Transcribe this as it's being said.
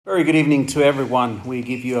Very good evening to everyone. We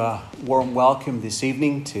give you a warm welcome this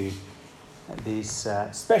evening to this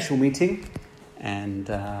special meeting, and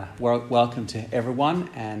welcome to everyone,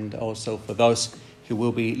 and also for those who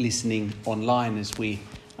will be listening online as we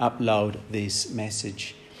upload this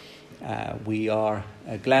message. We are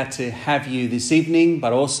glad to have you this evening,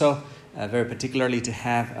 but also very particularly to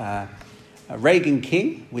have Regan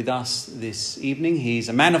King with us this evening. He's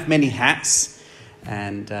a man of many hats,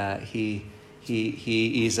 and he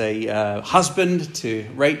is a husband to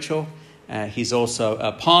Rachel. He's also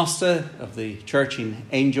a pastor of the church in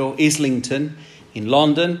Angel, Islington in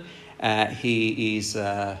London. He is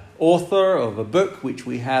author of a book which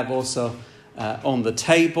we have also on the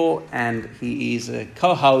table, and he is a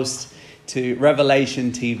co-host to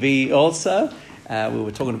Revelation TV also. We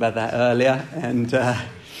were talking about that earlier,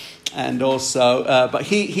 and also, but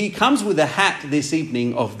he comes with a hat this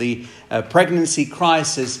evening of the Pregnancy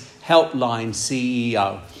Crisis Helpline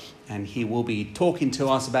CEO, and he will be talking to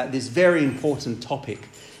us about this very important topic,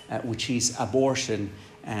 which is abortion.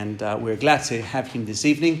 And we're glad to have him this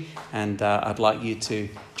evening, and I'd like you to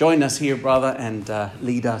join us here, brother, and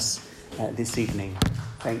lead us this evening.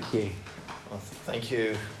 Thank you. Well, thank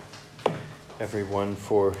you, everyone,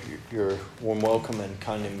 for your warm welcome and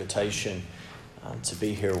kind invitation to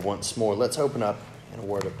be here once more. Let's open up in a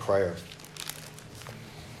word of prayer.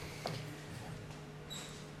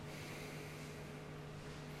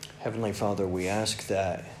 Heavenly Father, we ask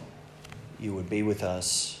that you would be with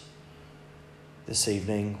us this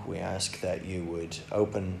evening. We ask that you would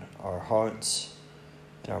open our hearts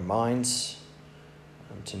and our minds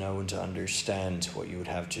to know and to understand what you would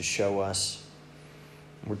have to show us.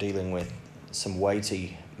 We're dealing with some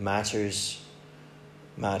weighty matters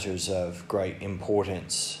of great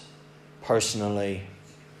importance, personally,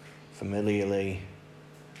 familially,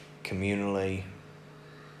 communally,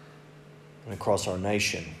 and across our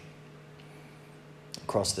nation,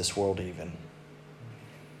 across this world even.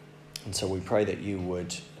 And so we pray that you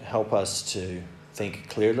would help us to think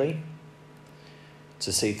clearly,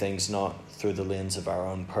 to see things not through the lens of our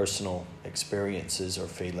own personal experiences or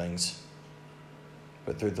feelings,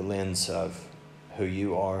 but through the lens of who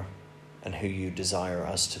you are and who you desire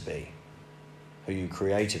us to be, who you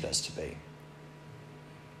created us to be.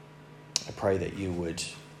 I pray that you would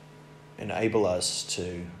enable us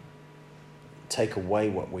to take away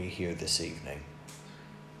what we hear this evening,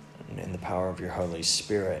 and in the power of your Holy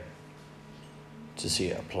Spirit, to see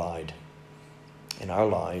it applied in our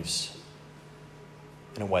lives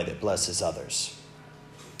in a way that blesses others.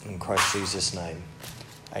 In Christ Jesus' name,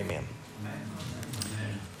 amen.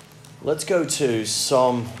 Let's go to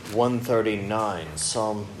Psalm 139.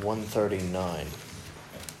 Psalm 139.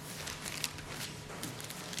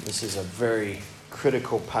 This is a very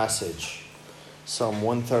critical passage. Psalm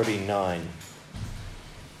 139.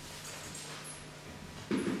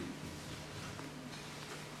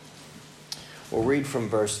 We'll read from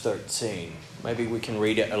verse 13. Maybe we can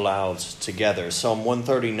read it aloud together. Psalm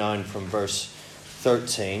 139 from verse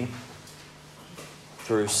 13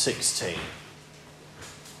 through 16.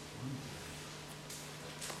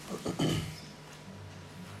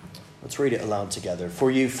 Let's read it aloud together. For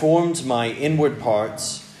you formed my inward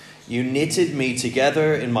parts. You knitted me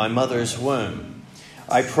together in my mother's womb.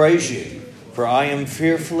 I praise you, for I am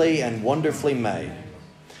fearfully and wonderfully made.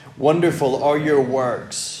 Wonderful are your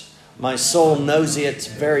works. My soul knows it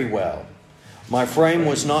very well. My frame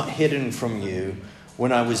was not hidden from you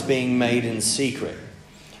when I was being made in secret,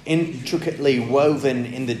 intricately woven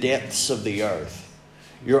in the depths of the earth.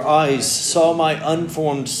 Your eyes saw my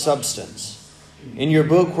unformed substance. In your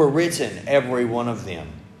book were written, every one of them,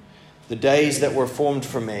 the days that were formed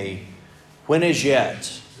for me, when as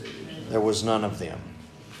yet there was none of them.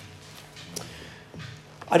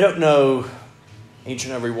 I don't know each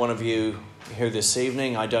and every one of you here this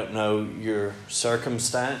evening. I don't know your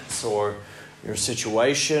circumstance or your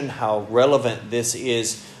situation, how relevant this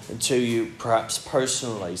is to you perhaps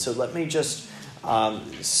personally. So let me just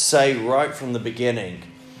say right from the beginning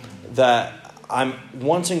that I'm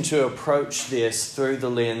wanting to approach this through the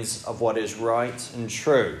lens of what is right and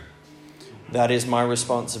true. That is my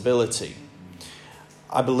responsibility.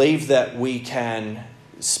 I believe that we can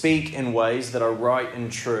speak in ways that are right and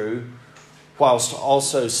true, whilst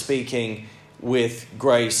also speaking with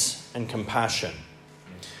grace and compassion.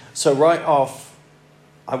 So right off,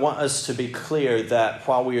 I want us to be clear that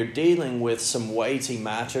while we are dealing with some weighty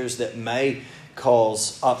matters that may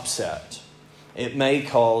cause upset, it may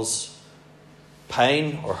cause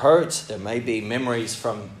pain or hurt, there may be memories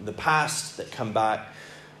from the past that come back,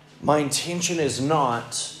 my intention is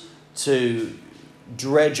not to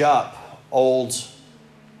dredge up old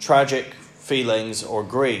tragic feelings, or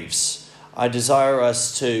griefs. I desire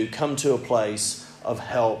us to come to a place of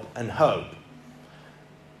help and hope.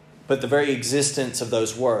 But the very existence of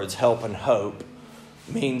those words, help and hope,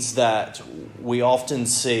 means that we often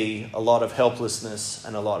see a lot of helplessness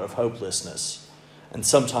and a lot of hopelessness. And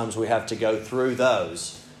sometimes we have to go through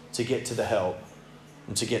those to get to the help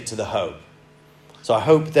and to get to the hope. So I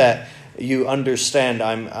hope that you understand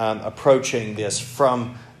I'm approaching this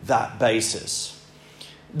from that basis.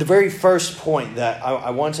 The very first point that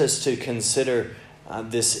I want us to consider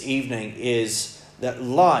this evening is that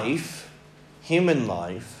life, human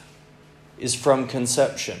life, is from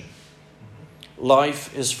conception.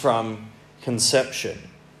 Life is from conception.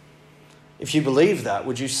 If you believe that,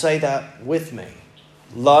 would you say that with me?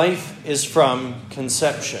 Life is from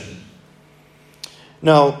conception.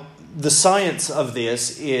 Now, the science of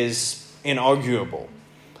this is inarguable.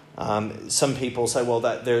 Some people say, well,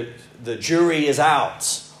 that the jury is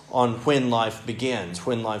out on when life begins,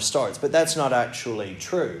 when life starts. But that's not actually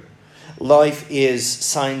true. Life is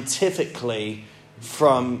scientifically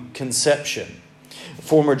from conception.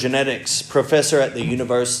 Former genetics professor at the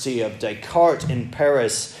University of Descartes in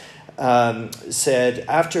Paris said,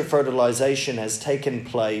 after fertilization has taken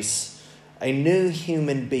place, a new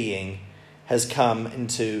human being has come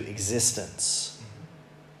into existence.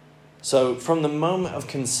 So from the moment of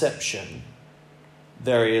conception,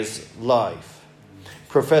 there is life.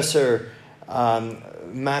 Professor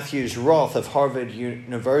Matthews Roth of Harvard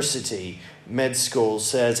University Med School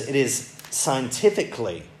says it is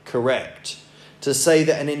scientifically correct to say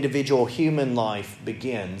that an individual human life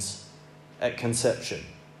begins at conception.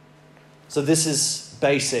 So this is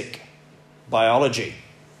basic biology.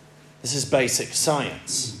 This is basic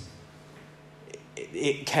science.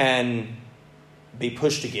 It can be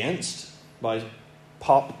pushed against by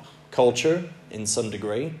pop culture in some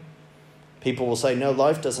degree. People will say, no,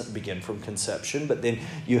 life doesn't begin from conception, but then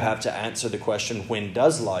you have to answer the question, when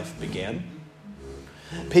does life begin?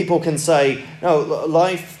 People can say, no,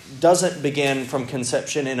 life doesn't begin from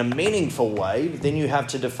conception in a meaningful way, but then you have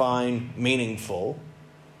to define meaningful,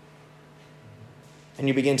 and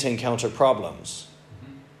you begin to encounter problems.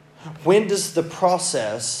 When does the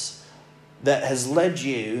process that has led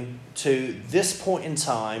you to this point in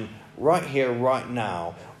time, right here, right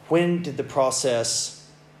now, when did the process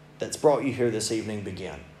that's brought you here this evening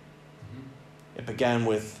begin? It began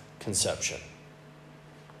with conception.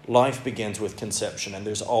 Life begins with conception, and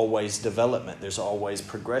there's always development. There's always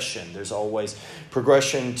progression. There's always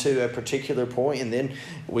progression to a particular point, and then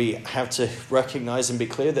we have to recognize and be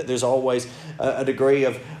clear that there's always a degree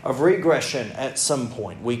of regression at some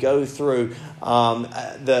point. We go through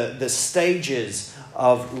the stages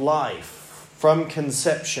of life from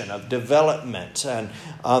conception, of development, and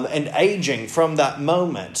aging from that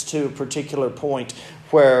moment to a particular point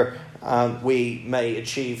where we may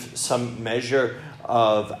achieve some measure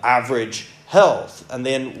of average health. And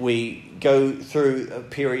then we go through a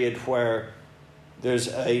period where there's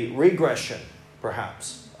a regression,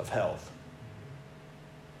 perhaps, of health.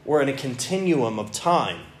 We're in a continuum of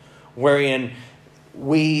time wherein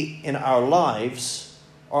we, in our lives,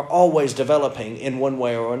 are always developing in one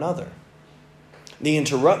way or another. The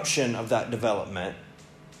interruption of that development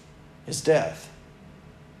is death.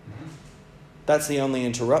 That's the only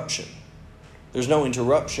interruption. There's no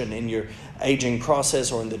interruption in your aging process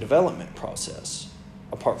or in the development process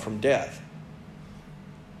apart from death.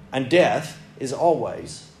 And death is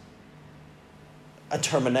always a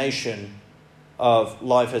termination of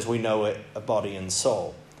life as we know it, a body and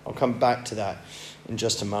soul. I'll come back to that in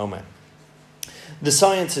just a moment. The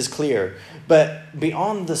science is clear, but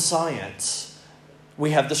beyond the science,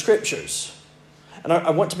 we have the Scriptures. And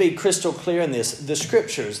I want to be crystal clear in this. The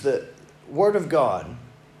Scriptures, the Word of God,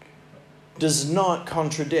 does not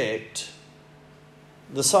contradict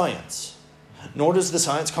the science. Nor does the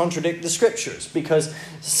science contradict the Scriptures, because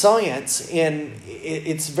science, in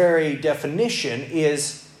its very definition,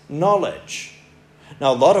 is knowledge.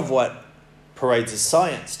 Now, a lot of what parades as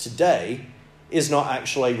science today is not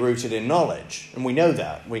actually rooted in knowledge, and we know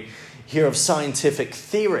that. We hear of scientific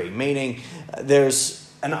theory, meaning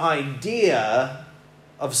there's an idea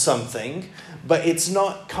of something, but it's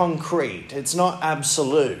not concrete, it's not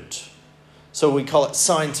absolute. So we call it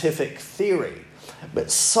scientific theory.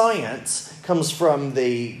 But science comes from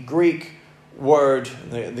the Greek word,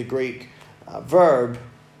 the Greek verb,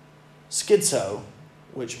 schizo,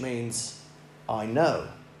 which means I know.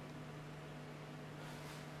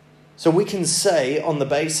 So we can say on the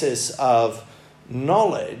basis of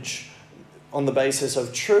knowledge, on the basis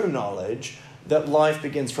of true knowledge, that life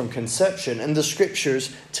begins from conception. And the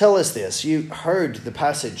Scriptures tell us this. You heard the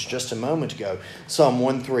passage just a moment ago, Psalm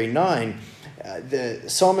 139. The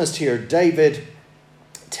psalmist here, David,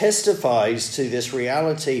 testifies to this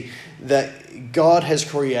reality that God has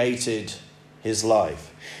created his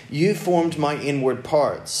life. You formed my inward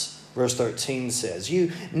parts, verse 13 says.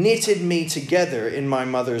 You knitted me together in my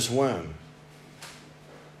mother's womb.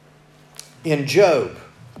 In Job,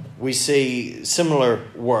 we see similar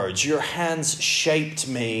words. Your hands shaped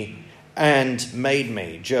me and made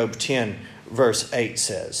me, Job 10, verse 8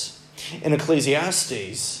 says. In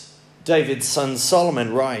Ecclesiastes, David's son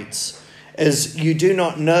Solomon writes, as you do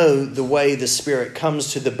not know the way the Spirit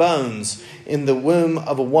comes to the bones in the womb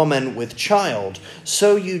of a woman with child,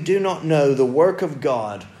 so you do not know the work of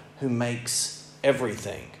God who makes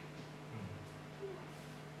everything.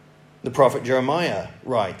 The prophet Jeremiah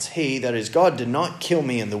writes, he, that is God, did not kill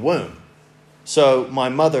me in the womb, so my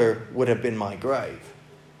mother would have been my grave.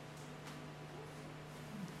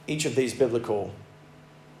 Each of these biblical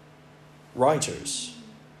writers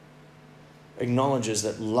acknowledges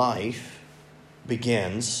that life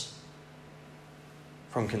begins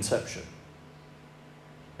from conception.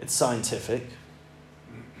 It's scientific,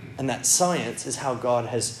 and that science is how God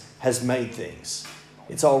has made things.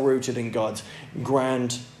 It's all rooted in God's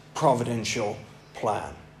grand providential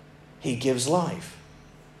plan. He gives life,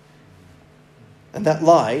 and that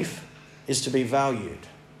life is to be valued.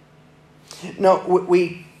 Now,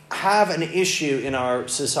 we have an issue in our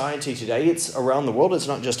society today. It's around the world. It's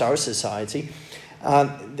not just our society.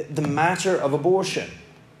 The matter of abortion.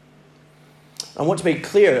 I want to be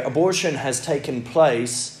clear, abortion has taken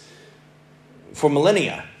place for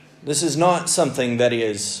millennia. This is not something that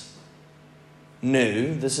is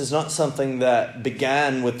new. This is not something that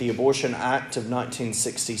began with the Abortion Act of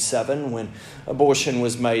 1967, when abortion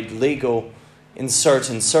was made legal in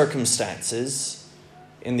certain circumstances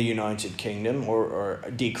in the United Kingdom, or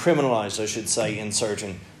decriminalized, I should say, in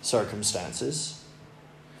certain circumstances.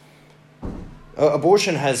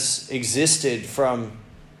 Abortion has existed from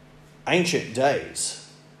ancient days.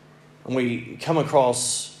 And we come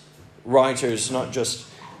across writers not just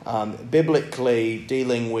biblically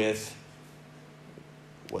dealing with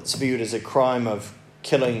what's viewed as a crime of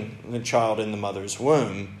killing the child in the mother's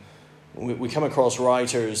womb. We come across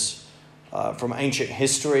writers from ancient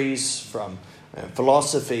histories, from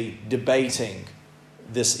philosophy, debating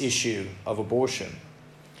this issue of abortion.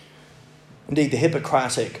 Indeed, the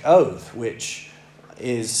Hippocratic Oath, which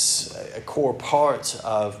is a core part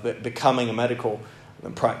of becoming a medical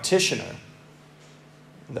practitioner.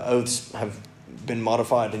 The oaths have been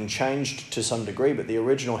modified and changed to some degree, but the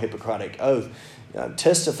original Hippocratic Oath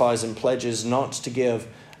testifies and pledges not to give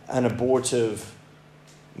an abortive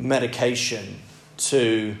medication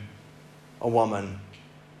to a woman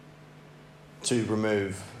to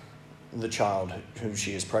remove the child whom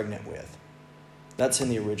she is pregnant with. That's in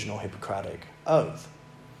the original Hippocratic Oath.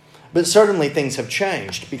 But certainly things have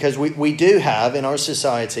changed, because we do have in our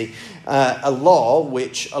society a law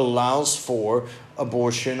which allows for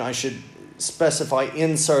abortion, I should specify,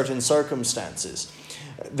 in certain circumstances.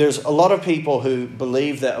 There's a lot of people who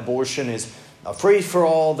believe that abortion is a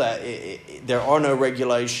free-for-all, that there are no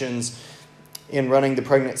regulations. In running the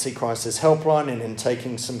Pregnancy Crisis Helpline and in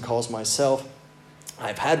taking some calls myself,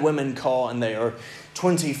 I've had women call and they are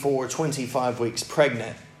 24, 25 weeks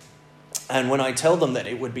pregnant. And when I tell them that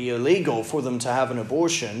it would be illegal for them to have an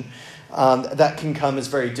abortion, that can come as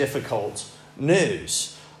very difficult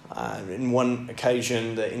news. In one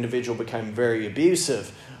occasion, the individual became very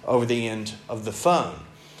abusive over the end of the phone.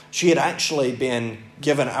 She had actually been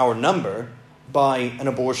given our number by an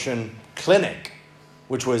abortion clinic,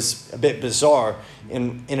 which was a bit bizarre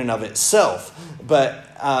in and of itself. But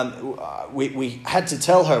we had to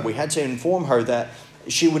tell her, we had to inform her that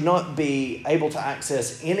she would not be able to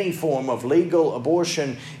access any form of legal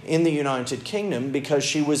abortion in the United Kingdom because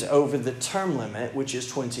she was over the term limit, which is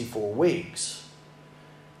 24 weeks.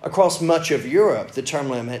 Across much of Europe, the term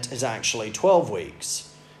limit is actually 12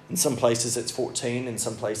 weeks. In some places it's 14, in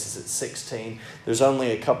some places it's 16. There's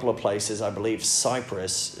only a couple of places, I believe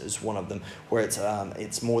Cyprus is one of them, where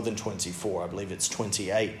it's more than 24. I believe it's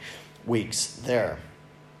 28 weeks there.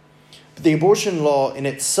 But the abortion law in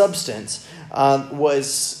its substance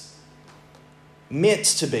was meant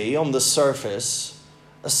to be, on the surface,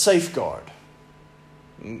 a safeguard.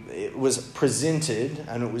 It was presented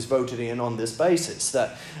and it was voted in on this basis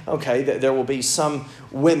that, okay, that there will be some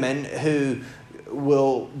women who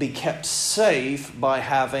will be kept safe by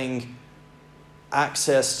having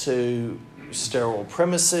access to sterile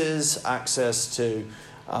premises, access to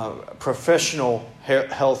professional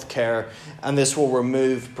health care, and this will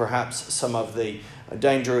remove perhaps some of the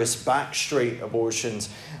dangerous backstreet abortions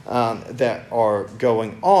that are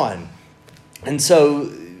going on. And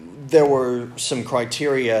so there were some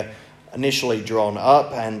criteria initially drawn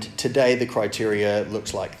up, and today the criteria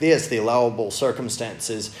looks like this. The allowable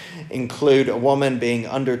circumstances include a woman being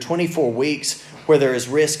under 24 weeks where there is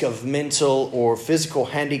risk of mental or physical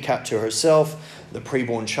handicap to herself, the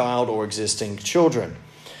preborn child, or existing children.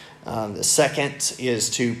 The second is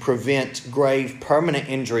to prevent grave permanent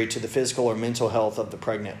injury to the physical or mental health of the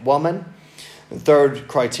pregnant woman. The third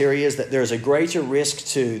criteria is that there is a greater risk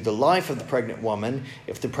to the life of the pregnant woman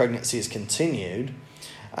if the pregnancy is continued.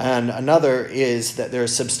 And another is that there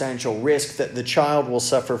is substantial risk that the child will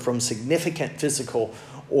suffer from significant physical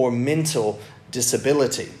or mental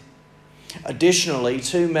disability. Additionally,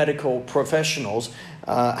 2 medical professionals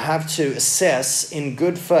have to assess in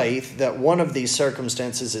good faith that one of these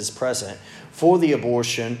circumstances is present for the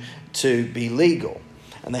abortion to be legal,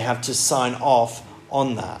 and they have to sign off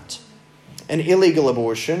on that. An illegal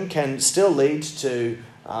abortion can still lead to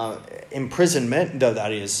imprisonment, though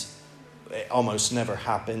that is it almost never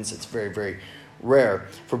happens. It's very, very rare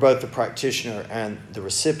for both the practitioner and the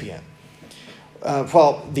recipient.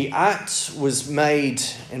 While the act was made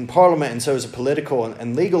in Parliament and so is a political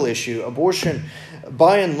and legal issue, abortion,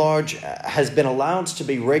 by and large, has been allowed to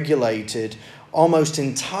be regulated almost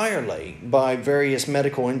entirely by various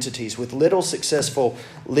medical entities with little successful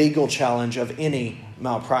legal challenge of any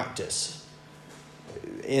malpractice.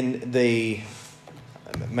 In the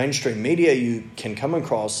mainstream media, you can come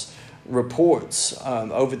across reports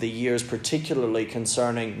over the years, particularly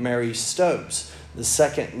concerning Mary Stopes, the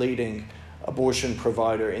second leading abortion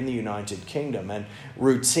provider in the United Kingdom, and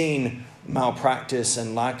routine malpractice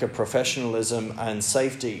and lack of professionalism and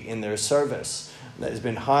safety in their service that has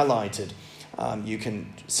been highlighted. You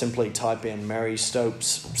can simply type in Mary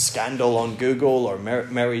Stopes scandal on Google or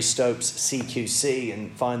Mary Stopes CQC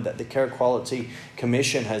and find that the Care Quality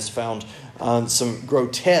Commission has found some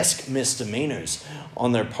grotesque misdemeanors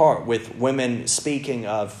on their part, with women speaking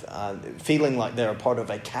of feeling like they're a part of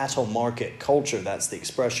a cattle market culture. That's the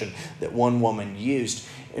expression that one woman used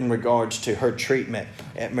in regards to her treatment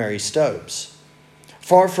at Mary Stopes.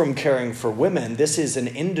 Far from caring for women, this is an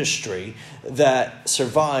industry that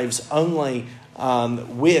survives only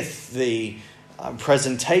with the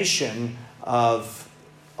presentation of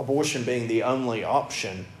abortion being the only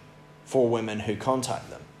option for women who contact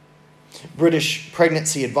them. British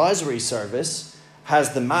Pregnancy Advisory Service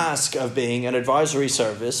has the mask of being an advisory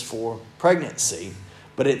service for pregnancy,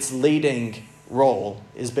 but its leading role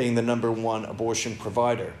is being the number one abortion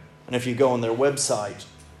provider. And if you go on their website,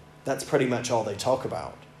 that's pretty much all they talk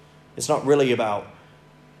about. It's not really about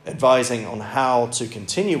advising on how to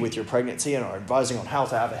continue with your pregnancy or advising on how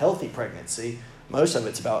to have a healthy pregnancy. Most of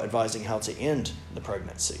it's about advising how to end the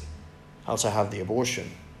pregnancy, how to have the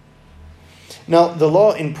abortion. Now, the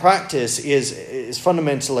law in practice is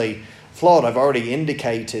fundamentally flawed. I've already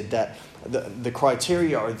indicated that the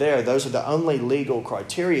criteria are there. Those are the only legal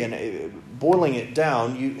criteria. And boiling it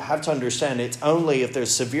down, you have to understand it's only if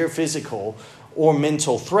there's severe physical or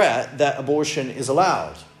mental threat that abortion is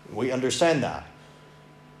allowed. We understand that.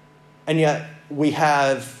 And yet we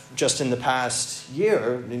have, just in the past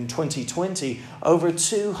year, in 2020, over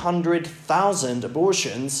 200,000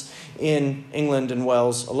 abortions in England and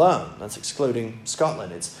Wales alone. That's excluding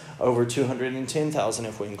Scotland. It's over 210,000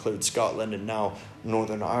 if we include Scotland and now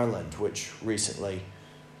Northern Ireland, which recently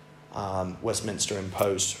Westminster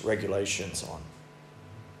imposed regulations on.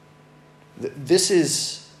 This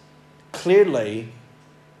is clearly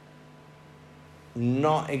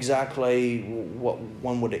not exactly what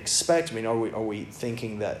one would expect. I mean, are we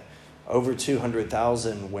thinking that over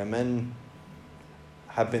 200,000 women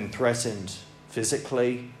have been threatened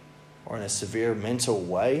physically or in a severe mental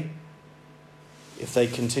way if they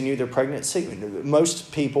continue their pregnancy?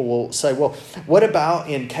 Most people will say, well, what about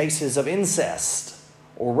in cases of incest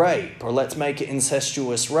or rape, or let's make it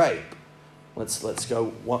incestuous rape? Let's go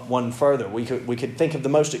one further. We could think of the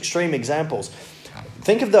most extreme examples.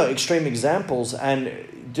 Think of the extreme examples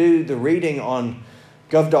and do the reading on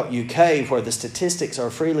gov.uk where the statistics are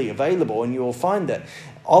freely available, and you will find that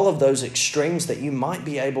all of those extremes that you might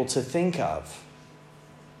be able to think of,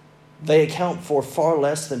 they account for far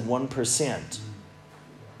less than 1%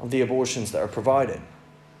 of the abortions that are provided.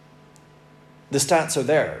 The stats are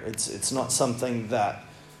there. It's not something that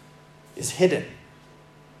is hidden.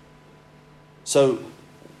 So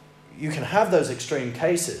you can have those extreme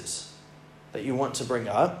cases that you want to bring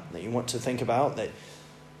up, that you want to think about,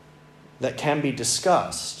 that can be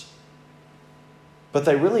discussed, but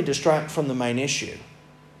they really distract from the main issue.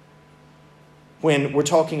 When we're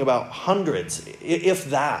talking about hundreds, if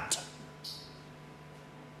that,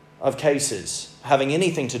 of cases having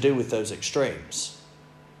anything to do with those extremes.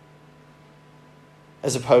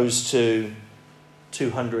 as opposed to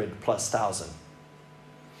 200 plus thousand.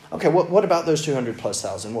 Okay, what about those 200 plus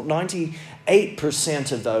thousand? Well,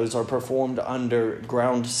 98% of those are performed under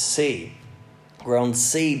ground C. Ground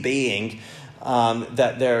C being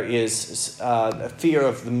that there is a fear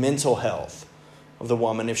of the mental health of the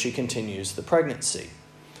woman if she continues the pregnancy.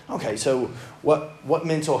 Okay, so what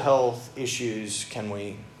mental health issues could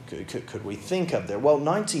we think of there? Well,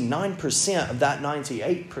 99% of that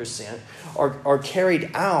 98% are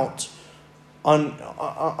carried out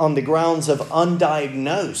on the grounds of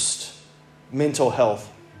undiagnosed mental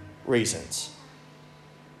health reasons,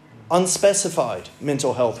 unspecified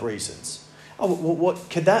mental health reasons. Oh, well, what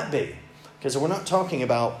could that be? Because we're not talking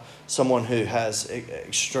about someone who has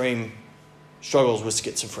extreme struggles with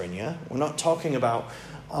schizophrenia. We're not talking about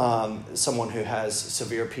someone who has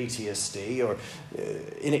severe PTSD or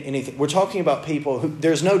anything. We're talking about people who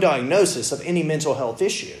there's no diagnosis of any mental health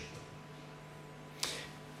issue.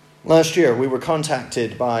 Last year, we were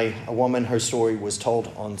contacted by a woman. Her story was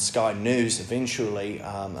told on Sky News, eventually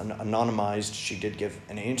anonymized. She did give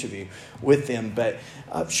an interview with them, but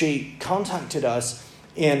she contacted us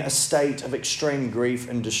in a state of extreme grief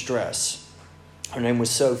and distress. Her name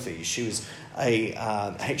was Sophie. She was she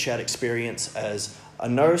had experience as a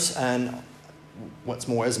nurse and, what's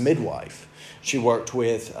more, as a midwife. She worked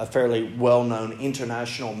with a fairly well-known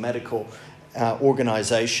international medical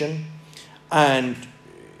organization, and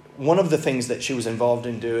one of the things that she was involved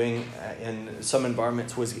in doing in some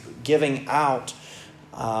environments was giving out,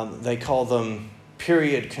 they call them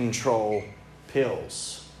period control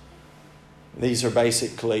pills. These are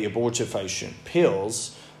basically abortifacient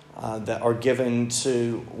pills that are given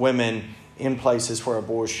to women in places where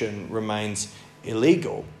abortion remains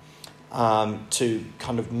illegal to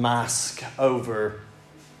kind of mask over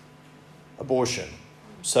abortion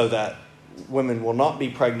so that women will not be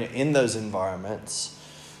pregnant in those environments.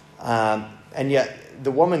 And yet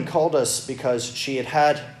the woman called us because she had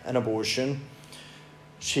had an abortion.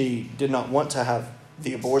 She did not want to have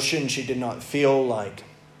the abortion. She did not feel like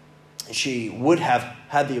she would have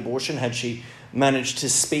had the abortion had she managed to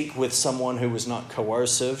speak with someone who was not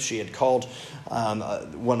coercive. She had called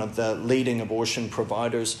one of the leading abortion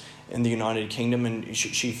providers in the United Kingdom, and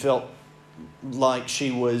she felt like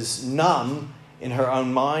she was numb in her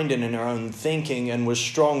own mind and in her own thinking and was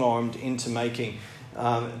strong-armed into making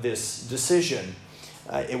this decision.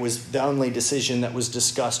 It was the only decision that was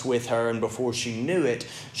discussed with her, and before she knew it,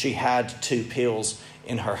 she had 2 pills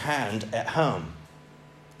in her hand at home.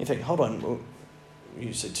 You think, hold on,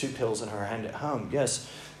 you said 2 pills in her hand at home. Yes,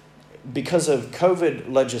 because of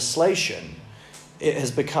COVID legislation, it has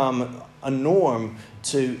become a norm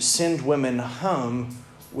to send women home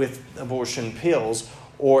with abortion pills,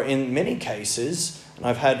 or in many cases, and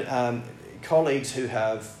I've had colleagues who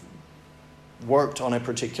have worked on a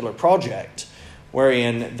particular project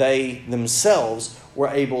wherein they themselves were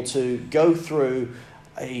able to go through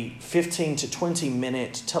a 15 to 20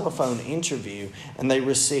 minute telephone interview, and they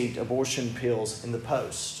received abortion pills in the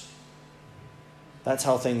post. That's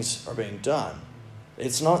how things are being done.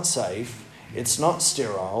 It's not safe. It's not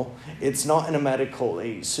sterile. It's not in a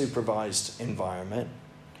medically supervised environment.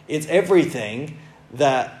 It's everything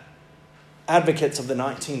that advocates of the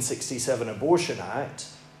 1967 Abortion Act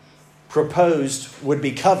proposed would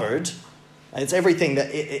be covered. It's everything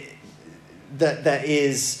that that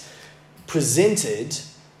is presented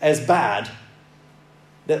as bad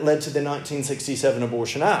that led to the 1967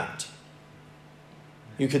 Abortion Act.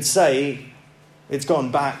 You could say it's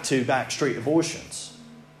gone back to backstreet abortions,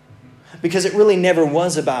 because it really never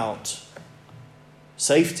was about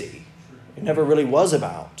safety. It never really was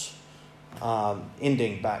about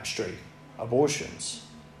ending backstreet abortions.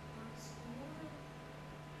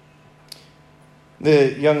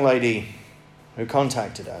 The young lady who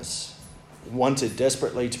contacted us wanted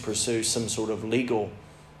desperately to pursue some sort of legal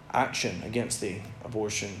action against the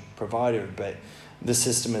abortion provider, but the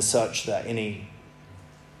system is such that any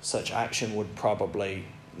such action would probably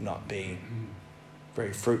not be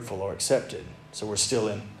very fruitful or accepted. So we're still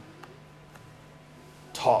in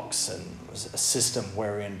talks and a system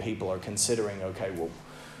wherein people are considering, okay, well,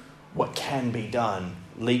 what can be done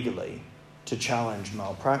legally to challenge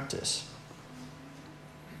malpractice?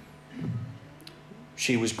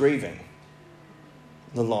 She was grieving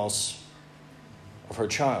the loss of her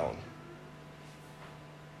child.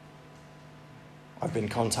 I've been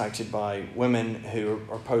contacted by women who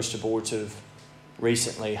are post-abortive.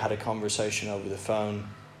 Recently had a conversation over the phone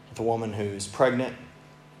with a woman who's pregnant.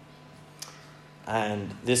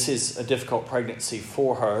 And this is a difficult pregnancy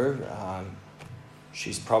for her.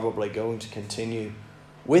 She's probably going to continue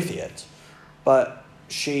with it. But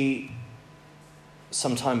she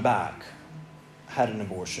some time back had an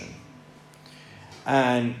abortion.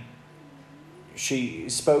 And she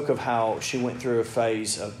spoke of how she went through a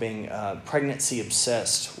phase of being pregnancy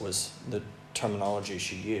obsessed, was the terminology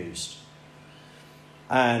she used.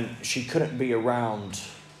 And she couldn't be around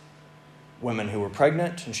women who were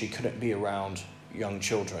pregnant, and she couldn't be around young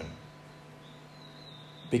children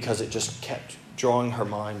because it just kept drawing her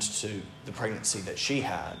mind to the pregnancy that she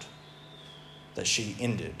had, that she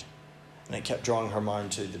ended. And it kept drawing her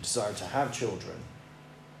mind to the desire to have children,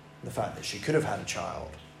 the fact that she could have had a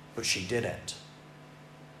child, but she didn't.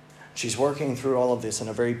 She's working through all of this in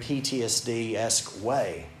a very PTSD-esque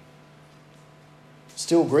way,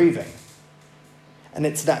 still grieving. And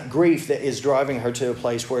it's that grief that is driving her to a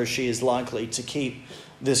place where she is likely to keep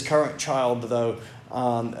this current child, though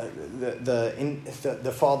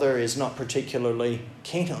the father is not particularly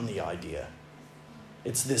keen on the idea.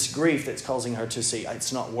 It's this grief that's causing her to see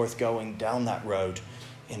it's not worth going down that road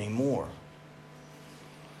anymore.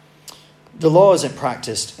 The law isn't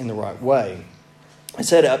practiced in the right way. I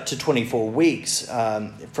said up to 24 weeks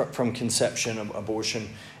from conception, abortion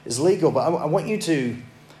is legal, but I want you to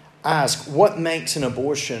ask, what makes an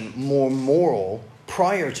abortion more moral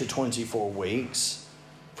prior to 24 weeks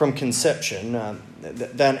from conception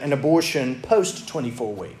than an abortion post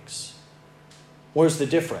 24 weeks? Where's the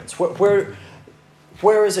difference?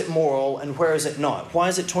 Where is it moral and where is it not? Why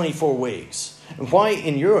is it 24 weeks? And why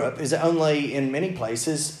in Europe is it only, in many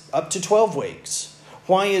places, up to 12 weeks?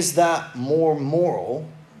 Why is that more moral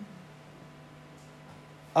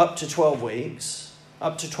up to 12 weeks,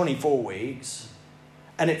 up to 24 weeks,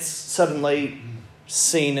 and it's suddenly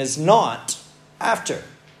seen as not after?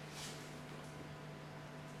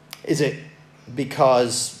 Is it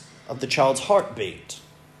because of the child's heartbeat?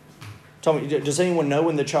 Tell me, does anyone know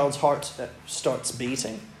when the child's heart starts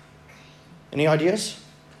beating? Any ideas?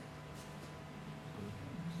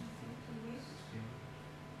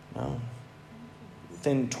 No.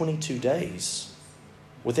 Within 22 days.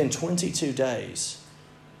 Within 22 days,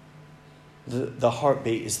 the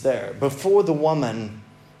heartbeat is there. Before the woman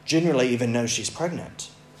generally even knows she's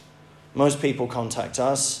pregnant. Most people contact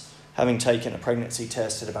us having taken a pregnancy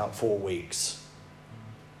test at about 4 weeks.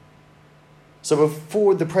 So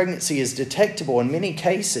before the pregnancy is detectable, in many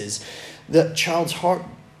cases, the child's heart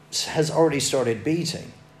has already started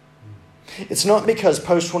beating. It's not because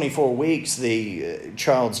post 24 weeks the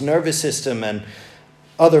child's nervous system and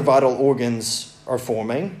other vital organs are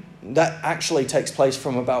forming. That actually takes place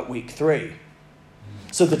from about week 3.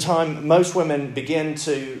 So the time most women begin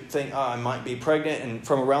to think, I might be pregnant, and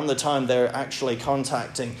from around the time they're actually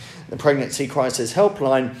contacting the Pregnancy Crisis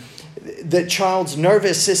Helpline, the child's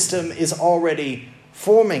nervous system is already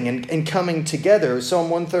forming and coming together. Psalm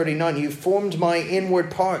 139, you formed my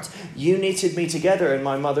inward parts. You knitted me together in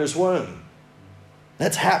my mother's womb.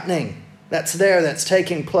 That's happening. That's there. That's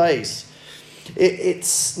taking place.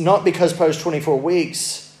 It's not because post 24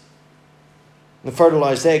 weeks, the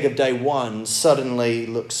fertilized egg of day 1 suddenly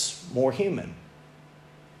looks more human.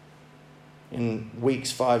 In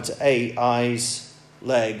weeks 5 to 8, eyes,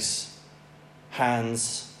 legs,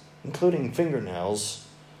 hands, including fingernails,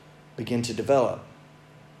 begin to develop.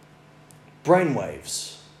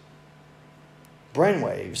 Brainwaves.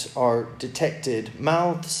 Brainwaves are detected.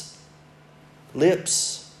 Mouths,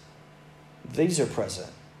 lips, these are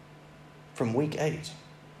present from week 8.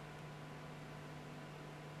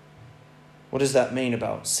 What does that mean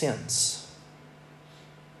about sense?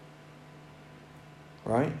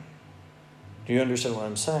 Right? Do you understand what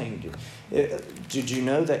I'm saying? Did you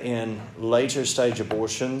know that in later stage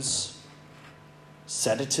abortions,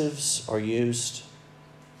 sedatives are used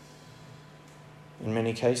in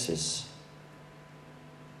many cases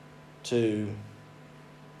to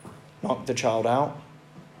knock the child out,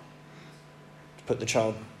 to put the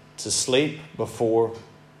child to sleep before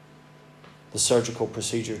the surgical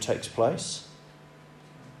procedure takes place?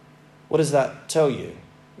 What does that tell you?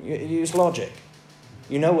 You use logic.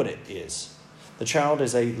 You know what it is. The child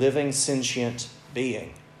is a living, sentient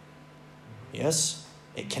being. Yes,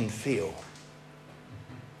 it can feel.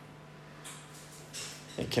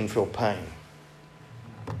 It can feel pain.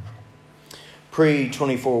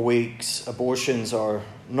 Pre-24 weeks, abortions are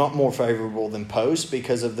not more favorable than post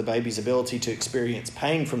because of the baby's ability to experience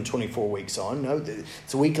pain from 24 weeks on. No,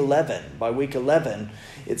 it's week 11. By week 11,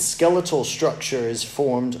 its skeletal structure is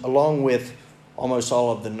formed along with almost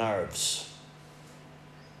all of the nerves.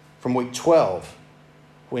 From week 12,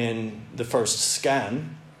 when the first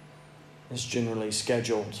scan is generally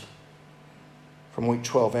scheduled, from week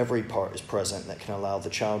 12, every part is present that can allow the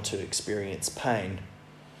child to experience pain.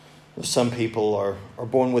 Some people are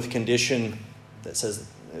born with a condition that says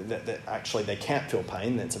that actually they can't feel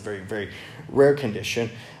pain. That's a very, very rare condition.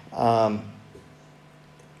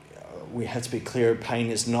 We have to be clear, pain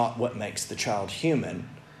is not what makes the child human.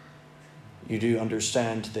 You do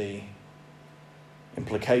understand the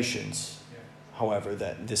implications, however,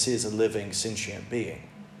 that this is a living, sentient being.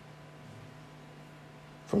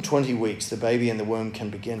 From 20 weeks, the baby in the womb can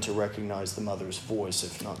begin to recognize the mother's voice,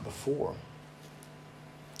 if not before.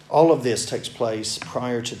 All of this takes place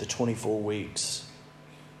prior to the 24 weeks.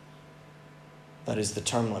 That is the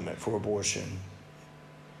term limit for abortion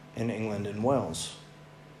in England and Wales.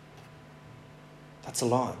 That's a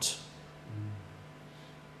lot.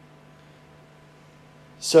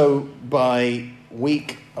 So by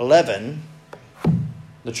week 11,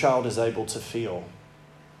 the child is able to feel.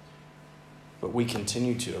 But we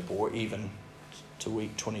continue to abort even to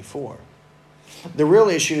week 24. The real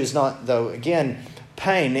issue is not, though, again,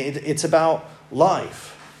 pain. It's about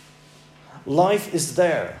life. Life is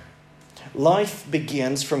there. Life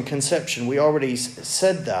begins from conception. We already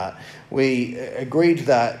said that. We agreed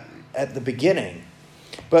that at the beginning.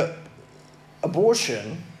 But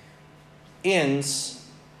abortion ends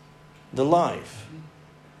the life.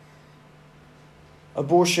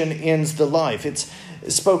 Abortion ends the life. It's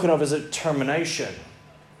spoken of as a termination,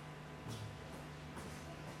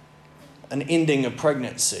 an ending of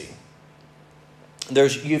pregnancy.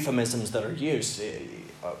 There's euphemisms that are used.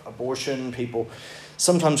 Abortion, people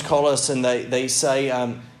sometimes call us and they say,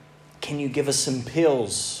 can you give us some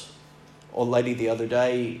pills? Old lady the other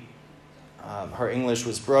day, her English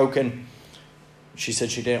was broken. She said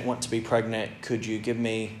she didn't want to be pregnant. Could you give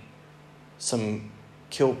me some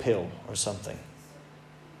kill pill or something?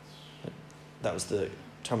 That was the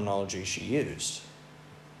terminology she used.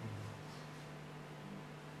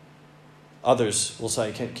 Others will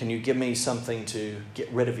say, can you give me something to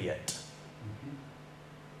get rid of it?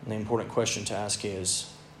 And the important question to ask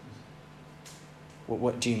is,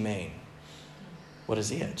 what do you mean? What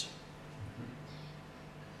is it?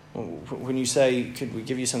 When you say, could we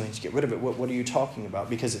give you something to get rid of it, what are you talking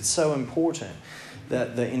about? Because it's so important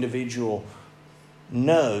that the individual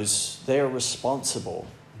knows they are responsible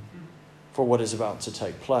for what is about to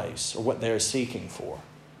take place or what they are seeking for.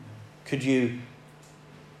 Could you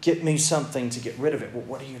get me something to get rid of it?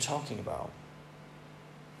 What are you talking about?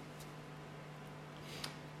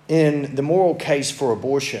 In the moral case for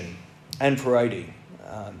abortion, Anne Parady,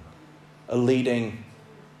 a leading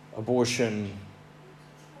abortion,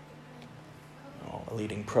 a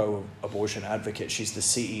leading pro-abortion advocate, she's the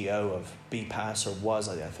CEO of BPAS, or was.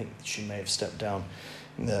 I think she may have stepped down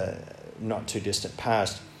in the not too distant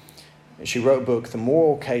past. She wrote a book, The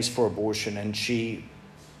Moral Case for Abortion, and she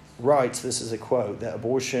writes, this is a quote, that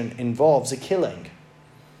abortion involves a killing.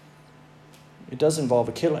 It does involve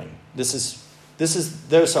a killing. This is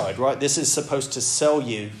their side, right? This is supposed to sell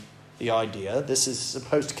you the idea. This is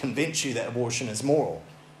supposed to convince you that abortion is moral.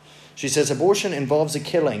 She says, abortion involves a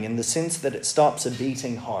killing in the sense that it stops a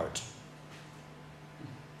beating heart.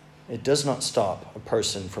 It does not stop a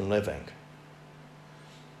person from living.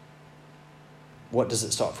 What does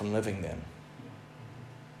it stop from living then?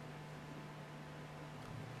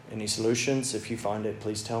 Any solutions? If you find it,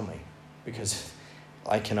 please tell me. Because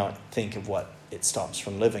I cannot think of what it stops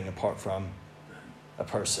from living apart from a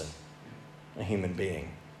person, a human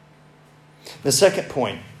being. The second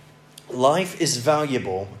point, life is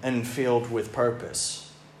valuable and filled with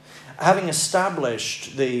purpose. Having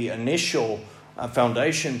established the initial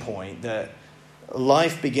foundation point that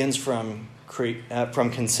life begins from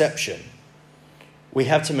conception, we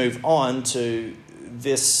have to move on to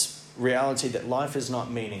this reality that life is not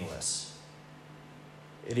meaningless.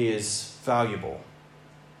 It is valuable.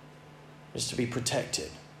 It is to be protected.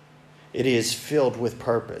 It is filled with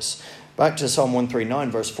purpose. Back to Psalm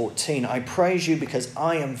 139, verse 14. I praise you because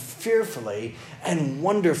I am fearfully and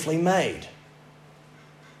wonderfully made.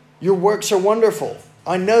 Your works are wonderful.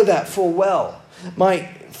 I know that full well. My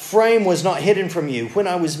frame was not hidden from you when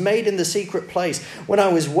I was made in the secret place, when I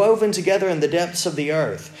was woven together in the depths of the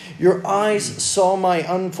earth. Your eyes saw my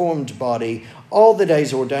unformed body. All the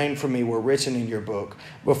days ordained for me were written in your book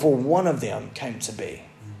before one of them came to be.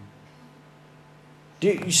 Do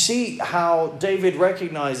you see how David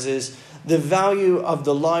recognizes the value of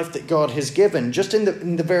the life that God has given? Just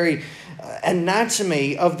in the very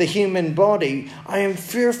anatomy of the human body, I am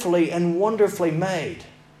fearfully and wonderfully made.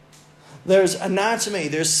 There's anatomy,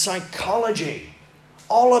 there's psychology,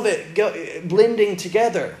 all of it blending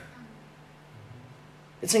together.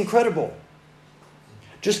 It's incredible.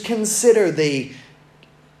 Just consider the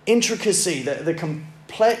intricacy, the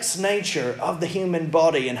complex nature of the human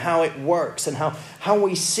body and how it works and how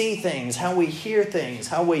we see things, how we hear things,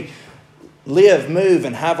 how we live, move,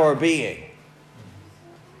 and have our being.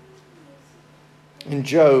 In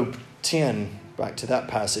Job 10, back to that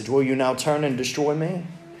passage, will you now turn and destroy me?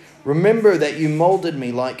 Remember that you molded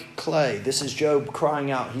me like clay. This is Job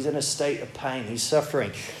crying out. He's in a state of pain. He's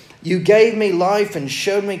suffering. You gave me life and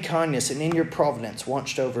showed me kindness, and in your providence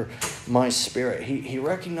watched over my spirit. He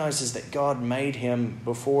recognizes that God made him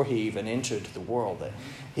before he even entered the world, that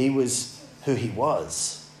he was who he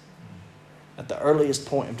was at the earliest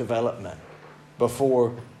point of development,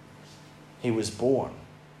 before he was born.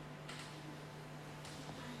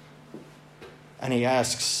 And he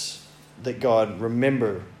asks that God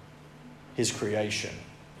remember his creation.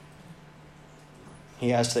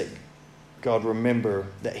 He asks that God remember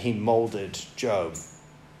that he molded Job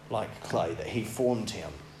like clay, that he formed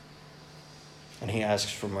him. And he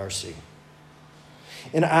asks for mercy.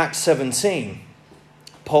 In Acts 17,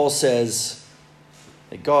 Paul says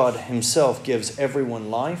that God himself gives everyone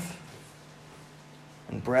life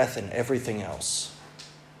and breath and everything else.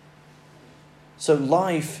 So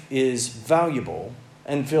life is valuable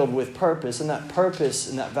and filled with purpose, and that purpose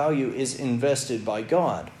and that value is invested by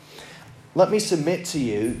God. Let me submit to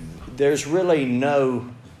you, there's really no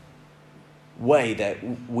way that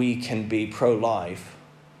we can be pro-life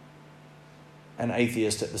and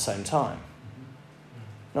atheist at the same time.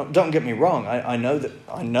 Now, don't get me wrong, I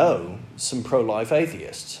know some pro-life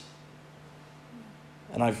atheists.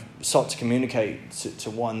 And I've sought to communicate to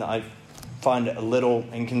one that I find a little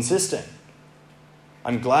inconsistent.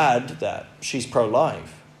 I'm glad that she's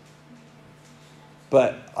pro-life.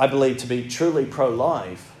 But I believe to be truly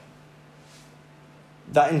pro-life,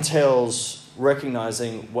 that entails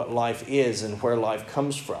recognizing what life is and where life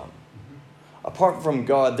comes from. Apart from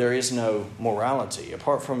God, there is no morality.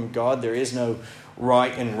 Apart from God, there is no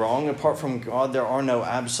right and wrong. Apart from God, there are no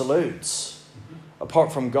absolutes.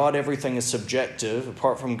 Apart from God, everything is subjective.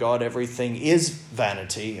 Apart from God, everything is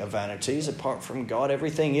vanity of vanities. Apart from God,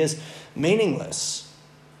 everything is meaningless.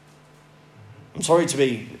 I'm sorry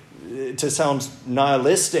to sound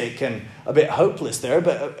nihilistic and a bit hopeless there,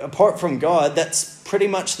 but apart from God, that's pretty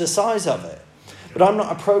much the size of it. But I'm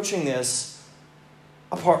not approaching this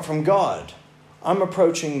apart from God. I'm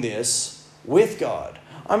approaching this with God.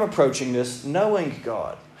 I'm approaching this knowing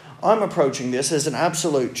God. I'm approaching this as an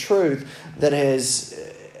absolute truth that is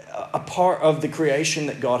a part of the creation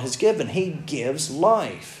that God has given. He gives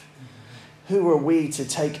life. Who are we to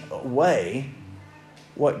take away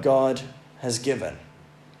what God has given?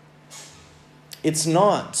 It's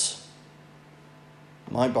not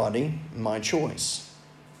my body, my choice.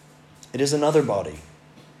 It is another body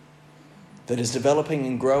that is developing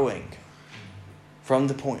and growing from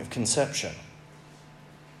the point of conception.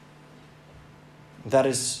 That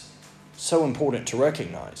is so important to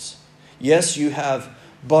recognize. Yes, you have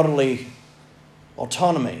bodily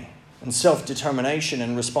autonomy and self-determination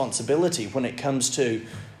and responsibility when it comes to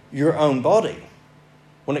your own body,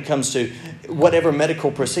 when it comes to whatever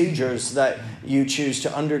medical procedures that you choose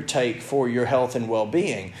to undertake for your health and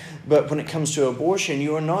well-being. But when it comes to abortion,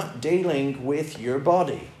 you are not dealing with your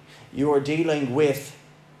body. You are dealing with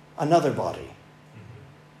another body.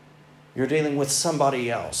 You're dealing with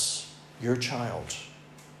somebody else, your child.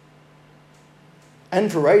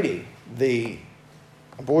 And for Rady, the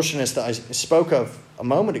abortionist that I spoke of a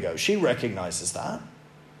moment ago, she recognizes that.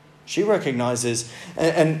 She recognizes,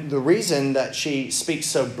 and the reason that she speaks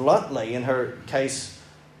so bluntly in her case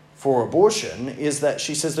for abortion is that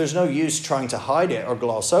she says there's no use trying to hide it or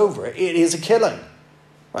gloss over it. It is a killing.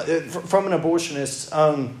 Right? From an abortionist's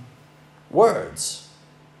own words.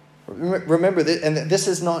 Remember, and this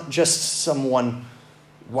is not just someone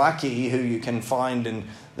wacky who you can find in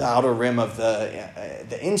the outer rim of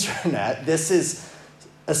the internet. This is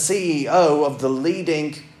a CEO of the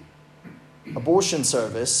leading abortion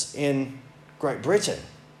service in Great Britain.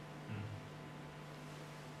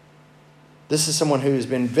 This is someone who has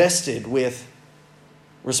been vested with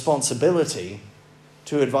responsibility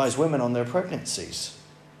to advise women on their pregnancies.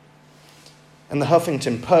 And the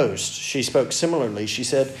Huffington Post, she spoke similarly. She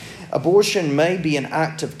said, abortion may be an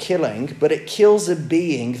act of killing, but it kills a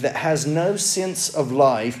being that has no sense of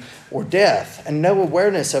life or death and no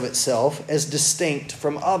awareness of itself as distinct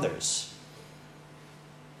from others.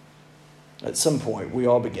 At some point, we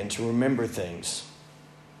all begin to remember things.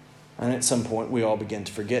 And at some point, we all begin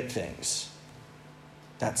to forget things.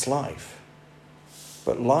 That's life.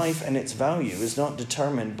 But life and its value is not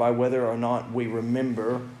determined by whether or not we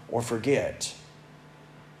remember or forget.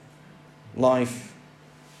 Life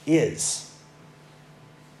is.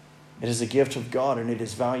 It is a gift of God, and it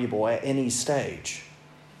is valuable at any stage.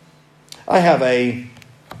 I have a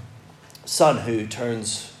son who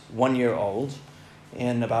turns 1 year old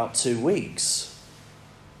in about 2 weeks.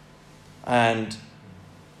 And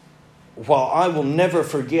while I will never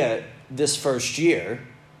forget this first year,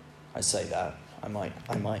 I say that, I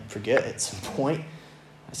might forget at some point.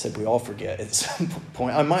 I said we all forget at some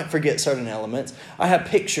point. I might forget certain elements. I have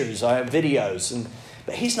pictures, I have videos,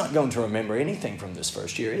 but he's not going to remember anything from this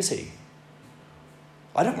first year, is he?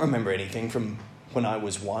 I don't remember anything from when I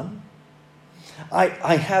was 1.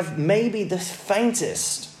 I have maybe the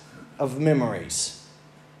faintest of memories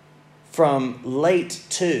from late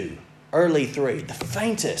 2, early 3, the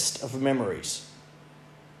faintest of memories.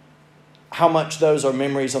 How much those are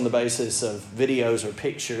memories on the basis of videos or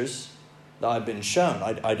pictures that I've been shown,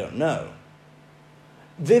 I don't know.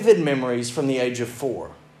 Vivid memories from the age of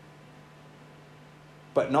 4,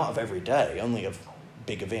 but not of every day, only of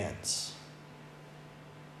big events.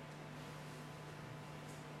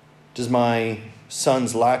 Does my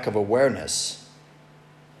son's lack of awareness,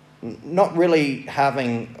 not really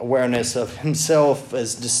having awareness of himself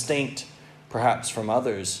as distinct perhaps from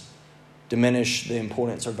others, diminish the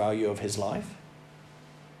importance or value of his life?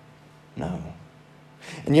 No.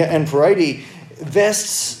 And yet, and Parady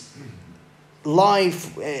vests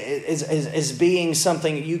life as being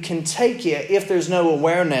something you can take it if there's no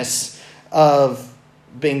awareness of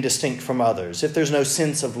being distinct from others, if there's no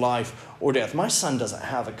sense of life or death. My son doesn't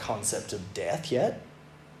have a concept of death yet.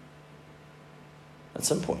 At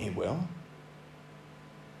some point he will.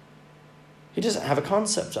 He doesn't have a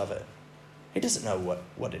concept of it. He doesn't know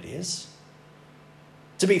what it is.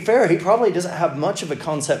 To be fair, he probably doesn't have much of a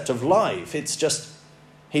concept of life. It's just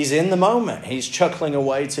he's in the moment. He's chuckling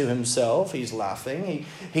away to himself. He's laughing.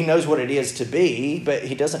 He knows what it is to be, but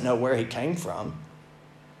he doesn't know where he came from.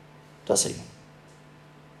 Does he?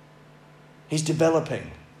 He's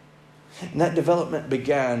developing. And that development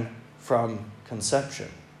began from conception.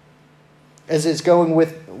 As it's going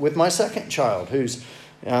with my second child, who's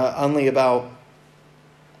only about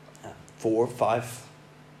 4 or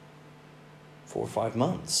 5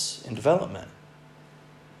 months in development,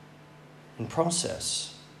 in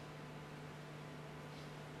process.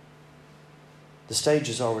 The stage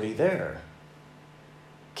is already there.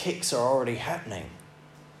 Kicks are already happening.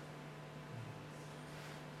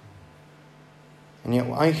 And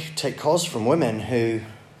yet I take calls from women who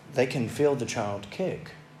they can feel the child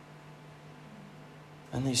kick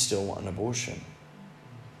and they still want an abortion.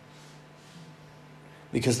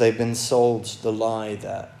 Because they've been sold the lie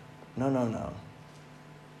that, no,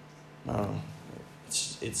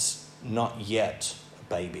 it's not yet a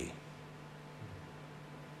baby.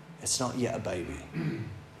 It's not yet a baby.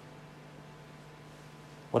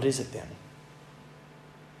 What is it then?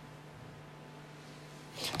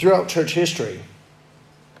 Throughout church history,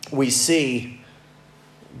 we see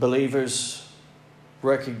believers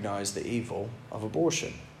recognize the evil of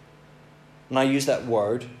abortion. And I use that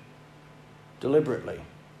word deliberately.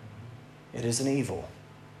 It is an evil.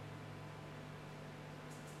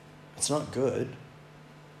 It's not good.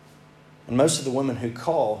 And most of the women who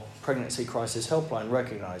call Pregnancy Crisis Helpline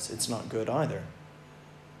recognize it's not good either.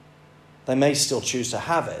 They may still choose to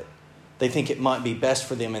have it. They think it might be best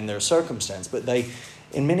for them in their circumstance, but they,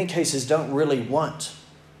 in many cases, don't really want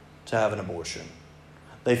to have an abortion.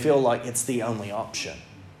 They feel like it's the only option.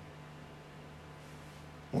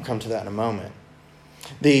 We'll come to that in a moment.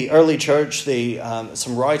 The early church,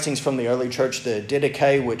 some writings from the early church, the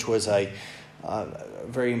Didache, which was a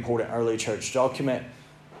very important early church document,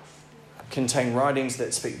 contain writings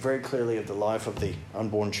that speak very clearly of the life of the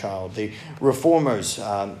unborn child. The reformers,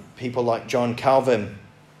 people like John Calvin,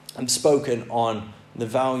 have spoken on the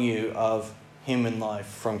value of human life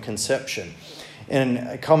from conception. In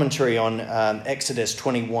a commentary on Exodus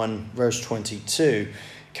 21, verse 22,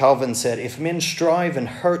 Calvin said, "If men strive and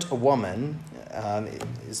hurt a woman,"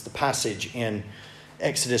 is the passage in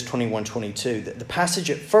Exodus 21:22. The passage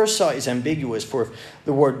at first sight is ambiguous, for if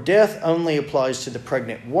the word death only applies to the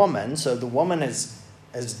pregnant woman, so the woman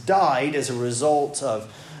has died as a result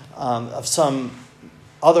of some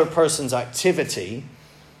other person's activity.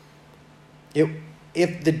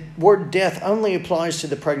 If the word death only applies to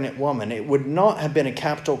the pregnant woman, it would not have been a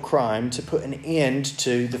capital crime to put an end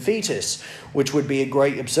to the fetus, which would be a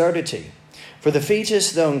great absurdity. For the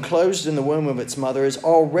fetus, though enclosed in the womb of its mother, is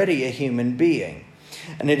already a human being.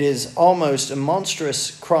 And it is almost a monstrous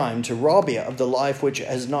crime to rob it of the life which it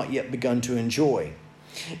has not yet begun to enjoy.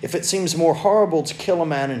 If it seems more horrible to kill a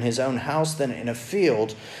man in his own house than in a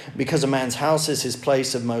field, because a man's house is his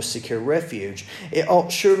place of most secure refuge, it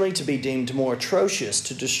ought surely to be deemed more atrocious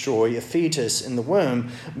to destroy a fetus in the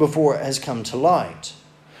womb before it has come to light.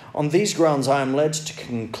 On these grounds, I am led to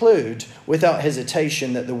conclude without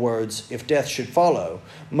hesitation that the words, if death should follow,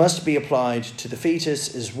 must be applied to the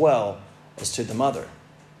fetus as well as to the mother.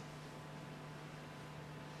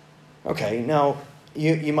 Okay, now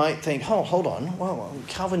you might think, oh, hold on. Well,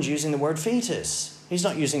 Calvin's using the word fetus. He's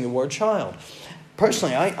not using the word child.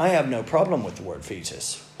 Personally, I have no problem with the word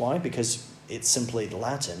fetus. Why? Because it's simply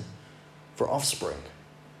Latin for offspring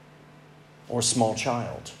or small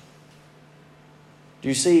child. Do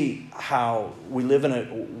you see how we live in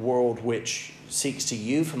a world which seeks to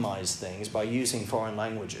euphemize things by using foreign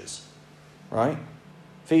languages? Right?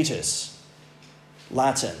 Fetus,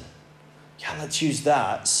 Latin. Yeah, let's use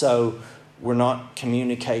that so we're not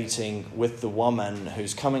communicating with the woman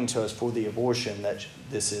who's coming to us for the abortion that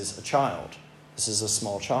this is a child. This is a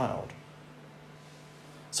small child.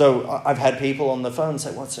 So I've had people on the phone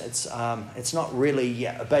say, "Well, it's not really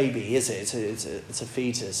a baby, is it? It's a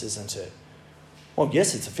fetus, isn't it?" Well,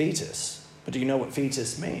 yes, it's a fetus, but do you know what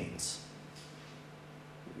fetus means?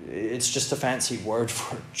 It's just a fancy word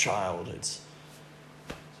for a child.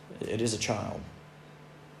 It is a child.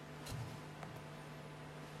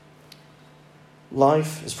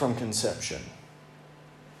 Life is from conception.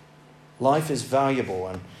 Life is valuable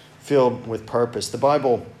and filled with purpose. The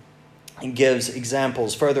Bible gives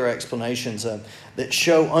examples, further explanations that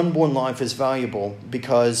show unborn life is valuable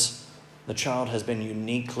because the child has been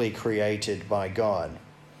uniquely created by God.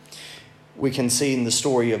 We can see in the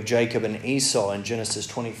story of Jacob and Esau in Genesis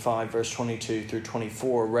 25, verse 22 through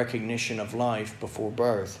 24, recognition of life before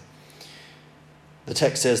birth. The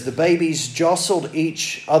text says, the babies jostled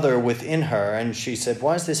each other within her, and she said,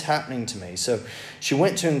 why is this happening to me? So she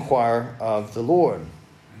went to inquire of the Lord.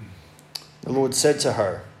 The Lord said to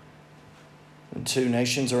her, the two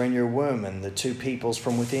nations are in your womb, and the two peoples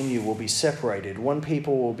from within you will be separated. One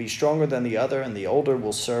people will be stronger than the other, and the older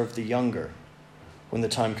will serve the younger. When the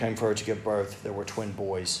time came for her to give birth, there were twin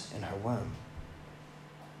boys in her womb.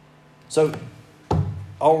 So,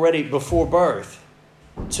 already before birth,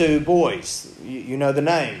 two boys, you know the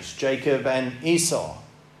names, Jacob and Esau.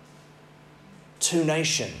 Two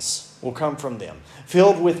nations will come from them,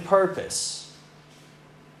 filled with purpose.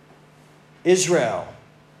 Israel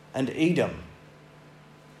and Edom.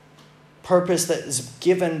 Purpose that is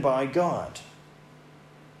given by God.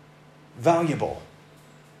 Valuable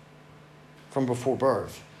from before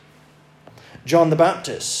birth. John the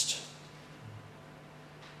Baptist.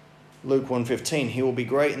 Luke 1:15, he will be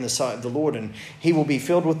great in the sight of the Lord, and he will be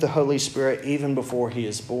filled with the Holy Spirit even before he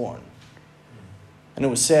is born. And it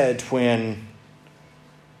was said when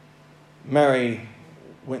Mary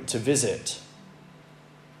went to visit,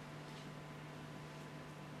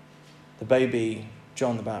 the baby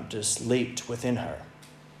John the Baptist leaped within her.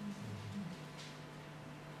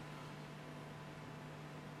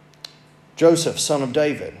 Joseph, son of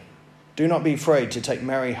David, do not be afraid to take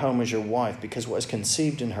Mary home as your wife, because what is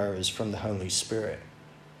conceived in her is from the Holy Spirit.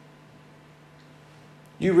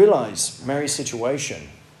 You realize Mary's situation.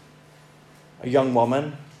 A young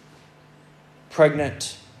woman,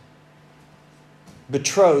 pregnant,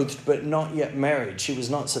 betrothed, but not yet married. She was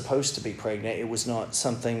not supposed to be pregnant. It was not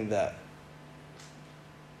something that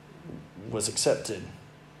was accepted.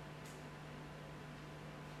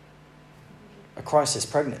 A crisis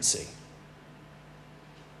pregnancy.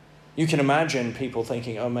 You can imagine people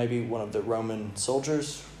thinking, oh, maybe one of the Roman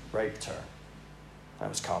soldiers raped her. That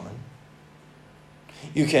was common.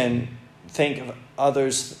 You can think of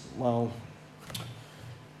others, well,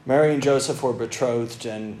 Mary and Joseph were betrothed,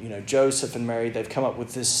 and Joseph and Mary, they've come up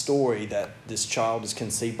with this story that this child is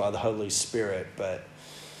conceived by the Holy Spirit, but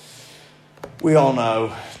we all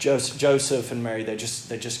know Joseph and Mary, they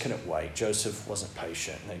just couldn't wait. Joseph wasn't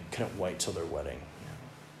patient. They couldn't wait till their wedding.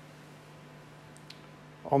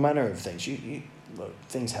 All manner of things. Look,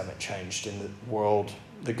 things haven't changed in the world.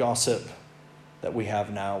 The gossip that we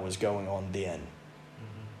have now was going on then.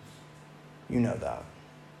 Mm-hmm. You know that.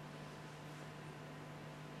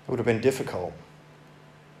 It would have been difficult.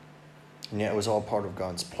 And yet it was all part of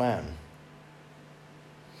God's plan.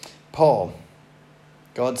 Paul,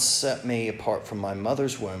 God set me apart from my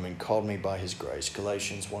mother's womb and called me by his grace.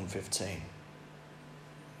 Galatians 1:15.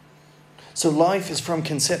 So life is from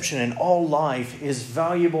conception, and all life is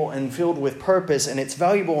valuable and filled with purpose, and it's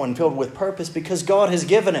valuable and filled with purpose because God has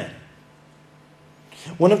given it.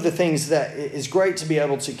 One of the things that is great to be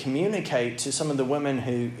able to communicate to some of the women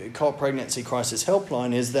who call Pregnancy Crisis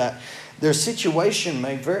Helpline is that their situation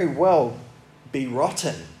may very well be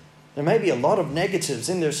rotten. There may be a lot of negatives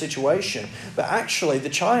in their situation, but actually the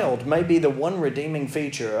child may be the one redeeming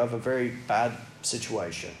feature of a very bad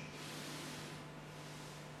situation.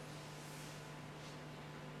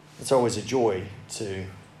 It's always a joy to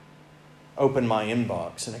open my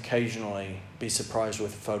inbox and occasionally be surprised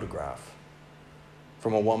with a photograph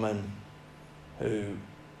from a woman who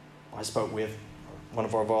I spoke with, one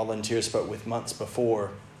of our volunteers spoke with months before,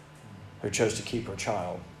 who chose to keep her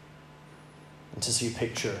child, and to see a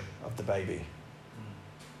picture of the baby.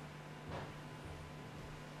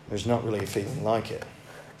 There's not really a feeling like it.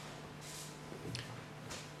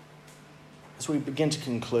 As we begin to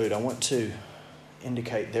conclude, I want to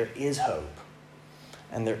indicate there is hope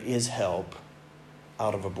and there is help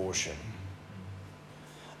out of abortion.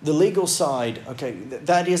 The legal side, okay,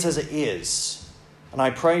 that is as it is. And I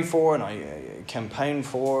pray for and I campaign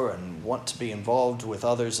for and want to be involved with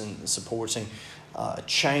others in supporting a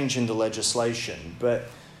change in the legislation. But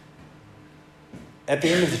at the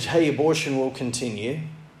end of the day, abortion will continue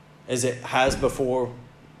as it has before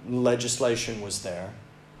legislation was there.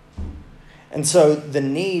 And so the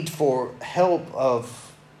need for help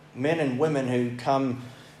of men and women who come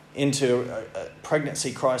into a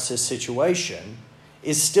pregnancy crisis situation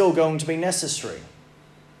is still going to be necessary.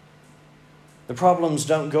 The problems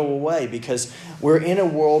don't go away because we're in a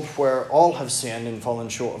world where all have sinned and fallen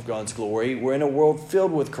short of God's glory. We're in a world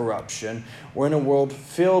filled with corruption. We're in a world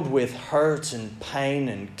filled with hurt and pain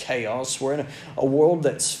and chaos. We're in a world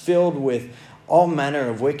that's filled with all manner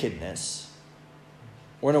of wickedness.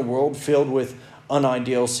 We're in a world filled with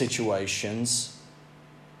unideal situations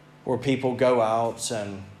where people go out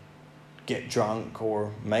and get drunk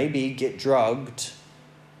or maybe get drugged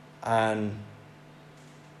and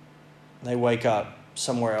they wake up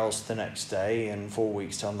somewhere else the next day and 4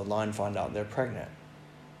 weeks down the line find out they're pregnant.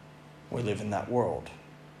 We live in that world.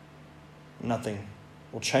 Nothing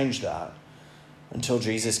will change that until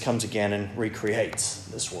Jesus comes again and recreates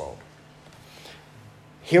this world.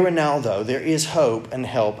 Here and now, though, there is hope and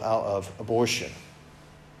help out of abortion.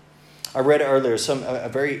 I read earlier a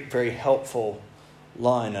very, very helpful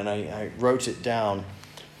line, and I wrote it down.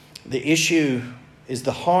 The issue is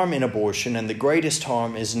the harm in abortion, and the greatest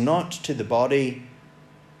harm is not to the body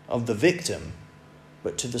of the victim,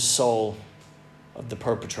 but to the soul of the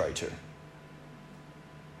perpetrator.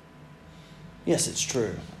 Yes, it's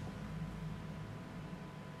true.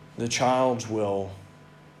 The child will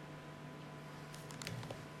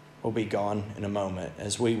be gone in a moment,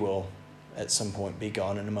 as we will at some point be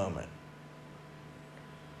gone in a moment.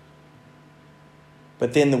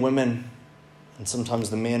 But then the women and sometimes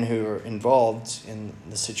the men who are involved in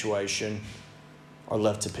the situation are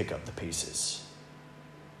left to pick up the pieces.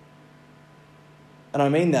 And I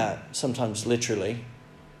mean that sometimes literally.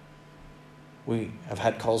 We have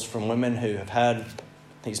had calls from women who have had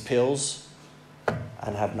these pills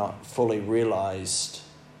and have not fully realized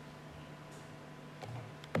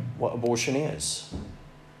what abortion is.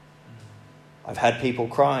 I've had people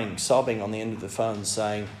crying, sobbing on the end of the phone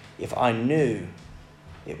saying, if I knew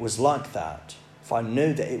it was like that, if I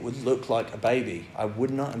knew that it would look like a baby, I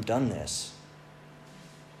would not have done this.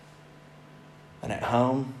 And at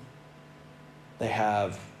home, they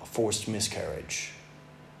have a forced miscarriage,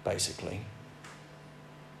 basically.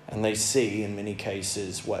 And they see, in many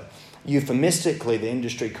cases, what euphemistically the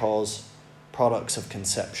industry calls products of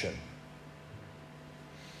conception.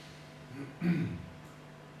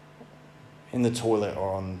 In the toilet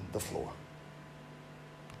or on the floor.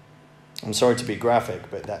 I'm sorry to be graphic,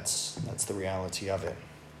 but that's the reality of it.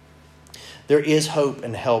 There is hope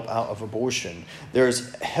and help out of abortion. There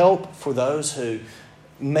is help for those who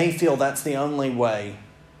may feel that's the only way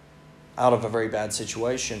out of a very bad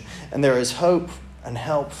situation. And there is hope and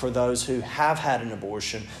help for those who have had an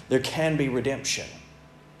abortion. There can be redemption.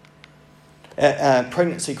 At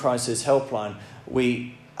Pregnancy Crisis Helpline,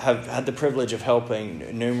 we have had the privilege of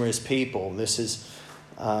helping numerous people. This is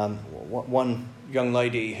one young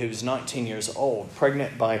lady who's 19 years old,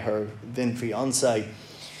 pregnant by her then fiancé.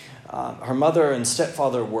 Her mother and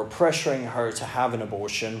stepfather were pressuring her to have an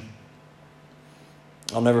abortion.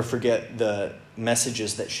 I'll never forget the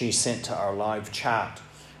messages that she sent to our live chat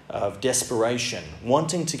of desperation,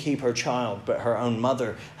 wanting to keep her child, but her own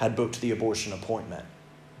mother had booked the abortion appointment.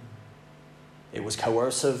 It was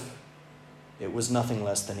coercive. It was nothing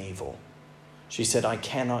less than evil. She said, I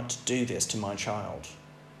cannot do this to my child.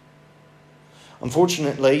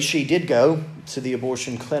 Unfortunately, she did go to the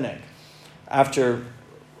abortion clinic. After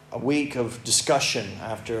a week of discussion,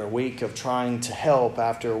 after a week of trying to help,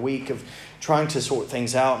 after a week of trying to sort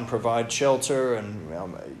things out and provide shelter and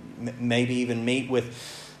maybe even meet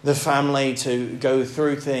with the family to go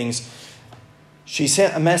through things, she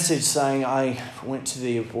sent a message saying, I went to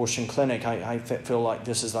the abortion clinic. I feel like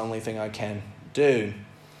this is the only thing I can do.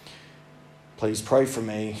 Please pray for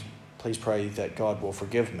me. Please pray that God will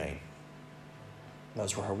forgive me.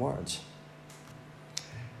 Those were her words.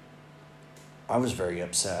 I was very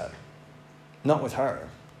upset. Not with her,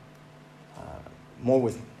 more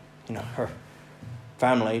with, her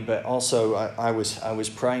family, but also I was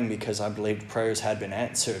praying because I believed prayers had been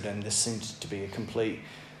answered, and this seemed to be a complete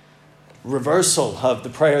reversal of the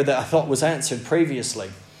prayer that I thought was answered previously.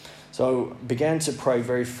 So began to pray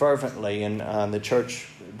very fervently in the church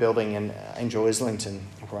building in Angel Islington,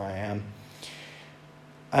 where I am,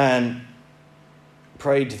 and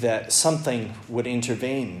prayed that something would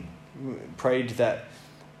intervene. Prayed that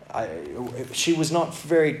she was not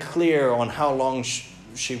very clear on how long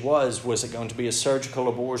she was. Was it going to be a surgical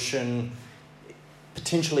abortion?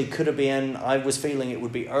 Potentially could have been. I was feeling it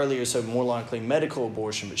would be earlier, so more likely medical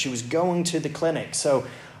abortion. But she was going to the clinic. So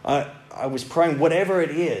I was praying, whatever it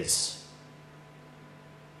is,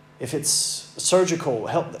 if it's surgical,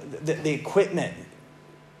 help the equipment,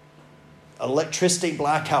 electricity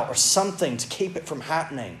blackout or something to keep it from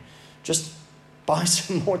happening. Just buy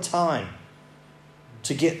some more time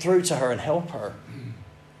to get through to her and help her.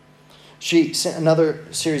 She sent another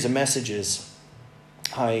series of messages.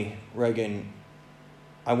 Hi, Regan.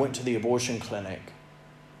 I went to the abortion clinic.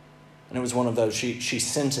 And it was one of those, she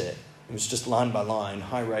sent it. It was just line by line.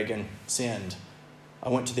 Hi, Regan, send. I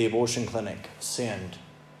went to the abortion clinic, send.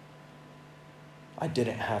 I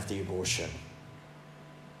didn't have the abortion.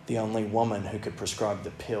 The only woman who could prescribe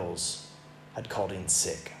the pills had called in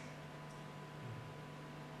sick.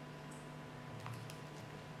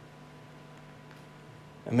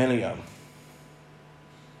 Emilio,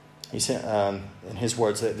 he sent, in his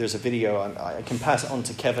words, there's a video, I can pass it on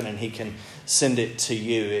to Kevin and he can send it to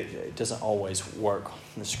you. It doesn't always work on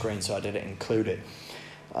the screen, so I didn't include it.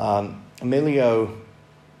 Emilio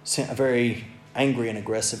sent a very angry and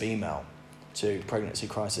aggressive email to Pregnancy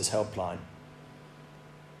Crisis Helpline.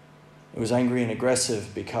 It was angry and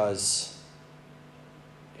aggressive because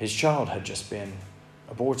his child had just been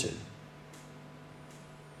aborted.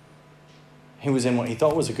 He was in what he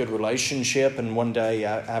thought was a good relationship, and one day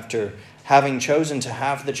after having chosen to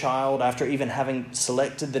have the child, after even having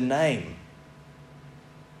selected the name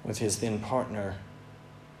with his then partner,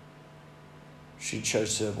 she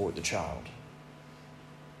chose to abort the child.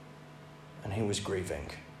 And he was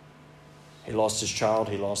grieving. He lost his child,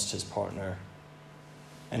 he lost his partner,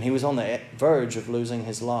 and he was on the verge of losing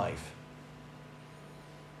his life.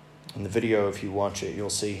 In the video, if you watch it,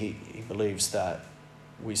 you'll see he believes that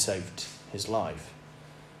we saved his life.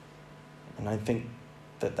 And I think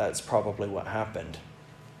that that's probably what happened.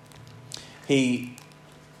 He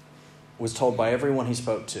was told by everyone he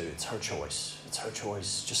spoke to, it's her choice. It's her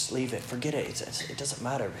choice. Just leave it. Forget it. It doesn't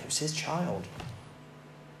matter. It was his child.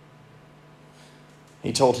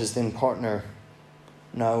 He told his then partner,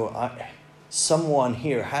 no, someone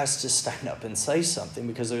here has to stand up and say something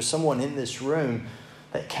because there's someone in this room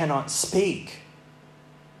that cannot speak.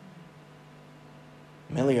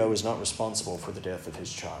 Emilio is not responsible for the death of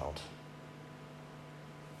his child.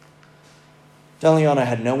 Deliana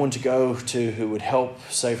had no one to go to who would help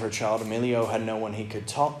save her child. Emilio had no one he could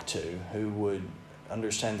talk to who would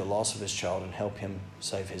understand the loss of his child and help him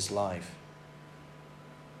save his life.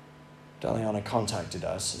 Deliana contacted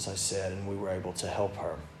us, as I said, and we were able to help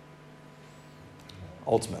her.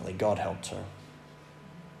 Ultimately, God helped her.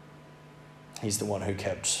 He's the one who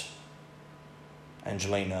kept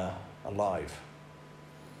Angelina alive.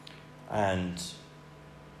 And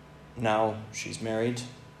now she's married,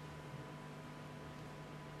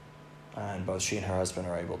 and both she and her husband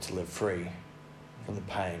are able to live free from the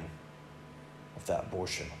pain of that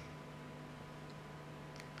abortion.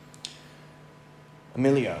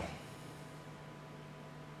 Emilio,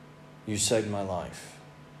 you saved my life.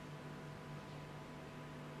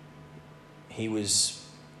 He was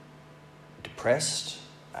depressed,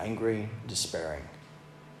 angry, despairing.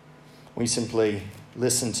 We simply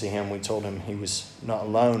listened to him. We told him he was not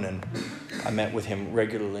alone, and I met with him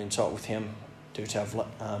regularly and talked with him. Due to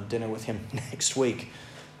have dinner with him next week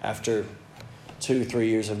after 2-3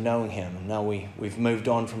 years of knowing him. And now we've moved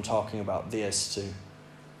on from talking about this to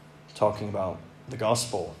talking about the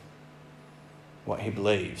gospel, what he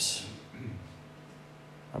believes.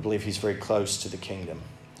 I believe he's very close to the kingdom.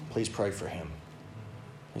 Please pray for him.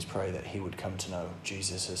 Please pray that he would come to know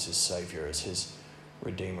Jesus as his Savior, as his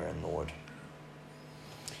Redeemer and Lord.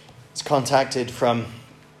 It's contacted from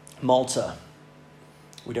Malta.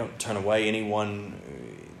 We don't turn away anyone.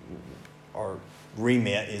 Our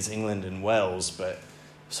remit is England and Wales, but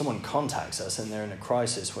if someone contacts us and they're in a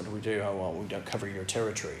crisis, what do? Oh, well, we don't cover your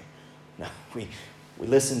territory. No, we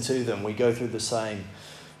listen to them. We go through the same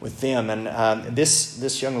with them. And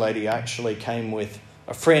this young lady actually came with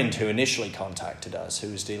a friend who initially contacted us, who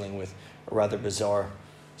was dealing with a rather bizarre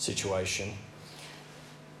situation.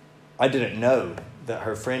 I didn't know that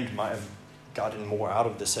her friend might have gotten more out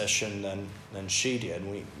of the session than she did.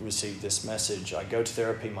 We received this message. I go to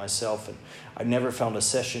therapy myself, and I've never found a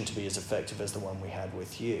session to be as effective as the one we had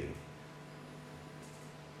with you.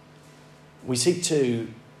 We seek to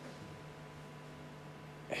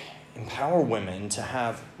empower women to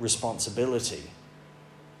have responsibility.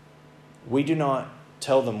 We do not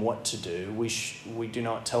tell them what to do. We do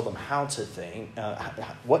not tell them how to think,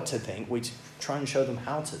 what to think. We try and show them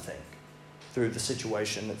how to think through the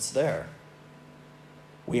situation that's there.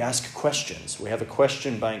 We ask questions. We have a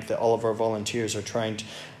question bank that all of our volunteers are trained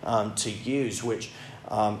to use, which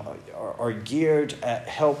are geared at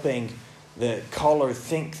helping the caller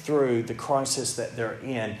think through the crisis that they're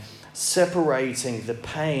in, separating the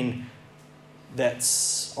pain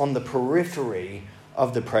that's on the periphery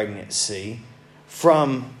of the pregnancy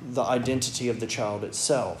from the identity of the child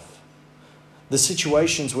itself. The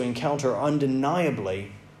situations we encounter are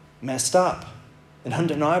undeniably messed up and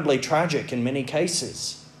undeniably tragic in many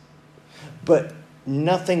cases. But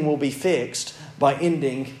nothing will be fixed by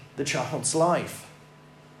ending the child's life.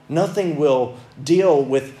 Nothing will deal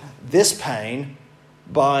with this pain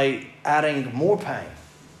by adding more pain.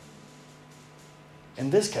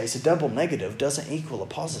 In this case, a double negative doesn't equal a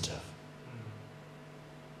positive.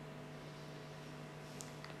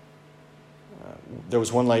 There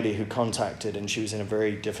was one lady who contacted, and she was in a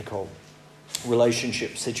very difficult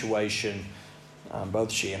relationship situation.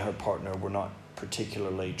 Both she and her partner were not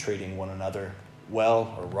particularly treating one another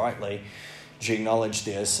well or rightly. She acknowledged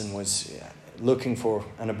this and was looking for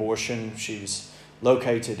an abortion. She was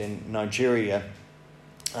located in Nigeria.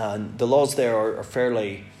 The laws there are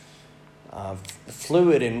fairly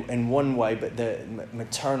fluid in one way, but the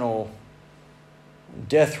maternal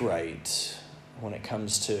death rate when it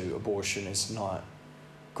comes to abortion is not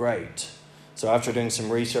great. So after doing some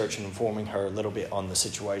research and informing her a little bit on the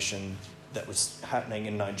situation that was happening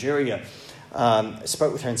in Nigeria, I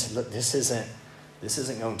spoke with her and said, look, this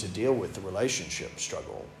isn't going to deal with the relationship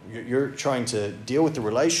struggle. You're trying to deal with the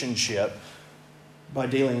relationship by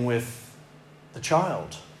dealing with the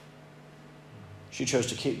child. She chose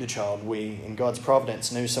to keep the child. We, in God's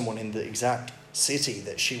providence, knew someone in the exact city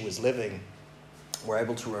that she was living. We're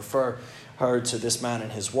able to refer her to this man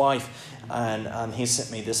and his wife, and he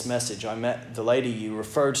sent me this message. I met the lady you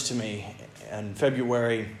referred to me in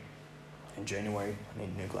January, I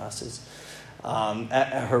need new glasses,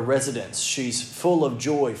 at her residence. She's full of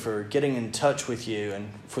joy for getting in touch with you and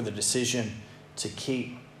for the decision to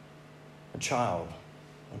keep a child.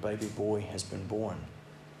 A baby boy has been born.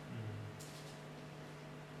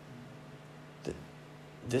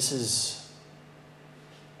 This is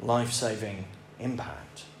life-saving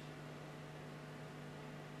impact.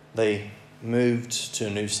 They moved to a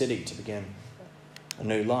new city to begin a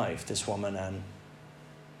new life, this woman and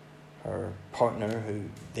her partner, who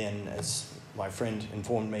then, as my friend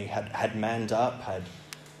informed me, had manned up,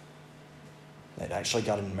 they'd actually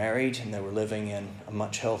gotten married, and they were living in a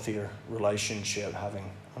much healthier relationship,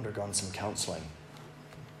 having undergone some counseling.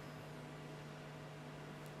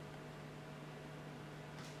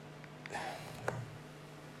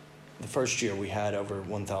 The first year we had over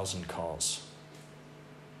 1,000 calls.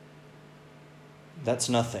 That's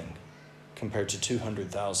nothing compared to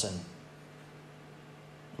 200,000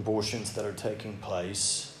 abortions that are taking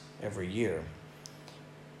place every year,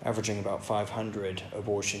 averaging about 500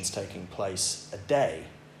 abortions taking place a day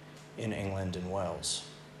in England and Wales.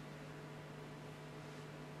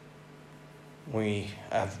 We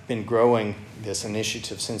have been growing this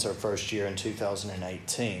initiative since our first year in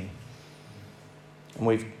 2018, and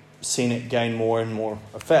we've seen it gain more and more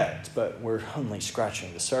effect, but we're only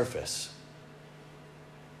scratching the surface.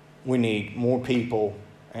 We need more people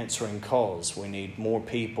answering calls. We need more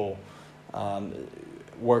people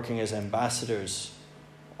working as ambassadors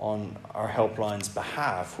on our helpline's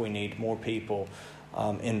behalf. We need more people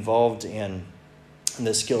involved in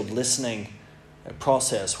the skilled listening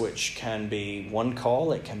process, which can be one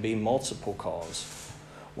call, it can be multiple calls.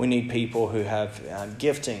 We need people who have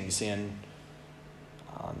giftings in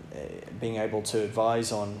being able to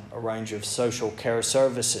advise on a range of social care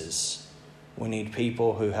services. We need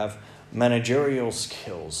people who have managerial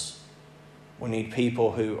skills. We need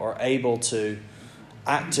people who are able to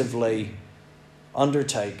actively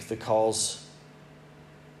undertake the calls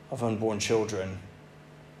of unborn children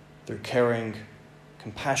through caring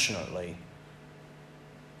compassionately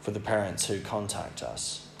for the parents who contact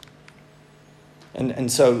us.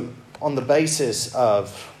 And so on the basis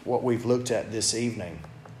of what we've looked at this evening,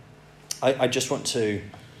 I just want to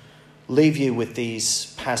leave you with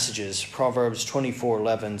these passages. Proverbs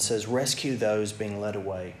 24:11 says, "Rescue those being led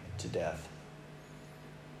away to death."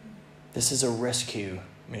 This is a rescue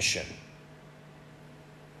mission.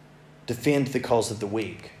 Defend the cause of the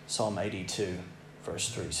weak, Psalm 82, verse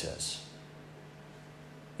 3 says.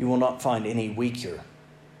 You will not find any weaker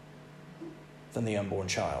than the unborn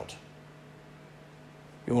child.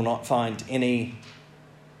 You will not find any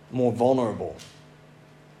more vulnerable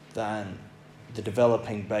than the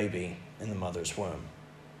developing baby in the mother's womb.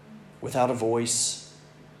 Without a voice,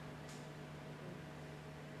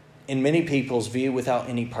 in many people's view, without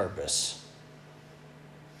any purpose,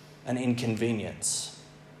 an inconvenience,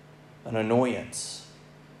 an annoyance,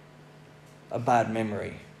 a bad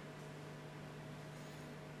memory.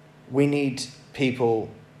 We need people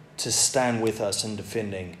to stand with us in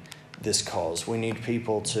defending this cause. We need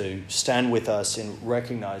people to stand with us in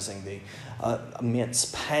recognizing the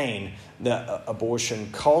immense pain that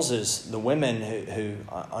abortion causes the women who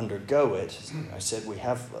undergo it. I said we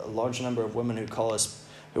have a large number of women who call us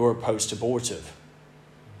who are post-abortive.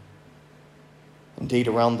 Indeed,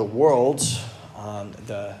 around the world,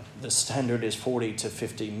 the standard is 40 to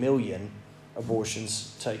 50 million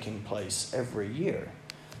abortions taking place every year.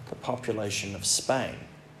 The population of Spain.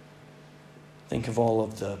 Think of all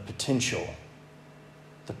of the potential,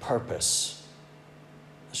 the purpose.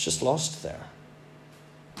 It's just lost there.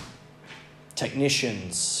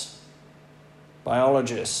 Technicians,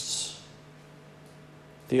 biologists,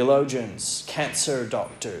 theologians, cancer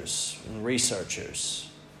doctors and researchers,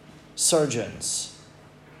 surgeons,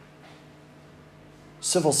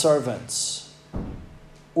 civil servants,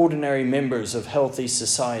 ordinary members of healthy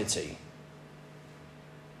society.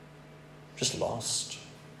 Just lost.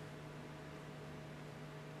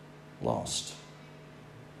 Lost.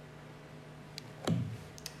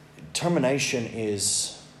 Termination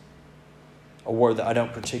is a word that I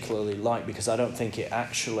don't particularly like because I don't think it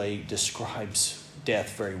actually describes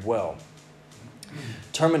death very well.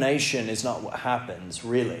 Termination is not what happens,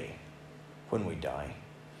 really, when we die.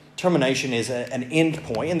 Termination is an end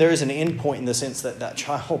point, and there is an end point in the sense that that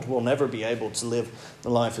child will never be able to live the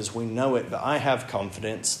life as we know it, but I have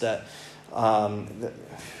confidence that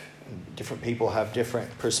different people have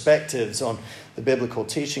different perspectives on the biblical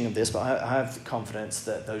teaching of this, but I have the confidence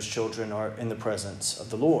that those children are in the presence of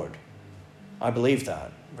the Lord. I believe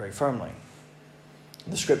that very firmly.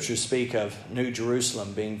 The scriptures speak of New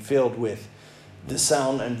Jerusalem being filled with the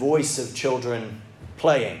sound and voice of children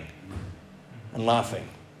playing and laughing.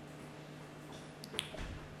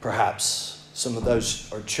 Perhaps some of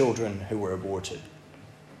those are children who were aborted.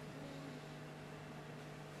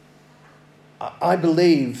 I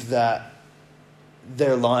believe that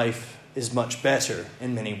their life is much better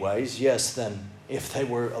in many ways, yes, than if they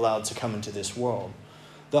were allowed to come into this world.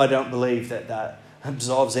 Though I don't believe that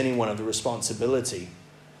absolves anyone of the responsibility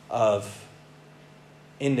of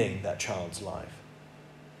ending that child's life.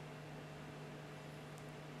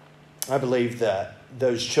 I believe that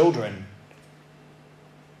those children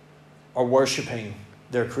are worshiping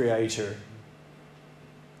their Creator.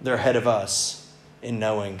 They're ahead of us in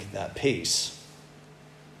knowing that peace.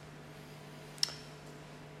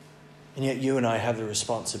 And yet you and I have the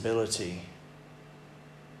responsibility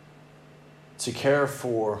to care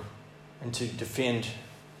for and to defend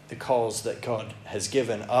the cause that God has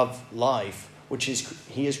given of life, which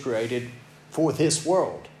He has created for this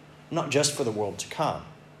world, not just for the world to come.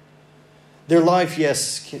 Their life,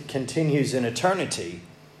 yes, continues in eternity.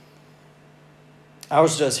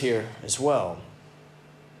 Ours does here as well.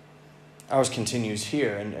 Ours continues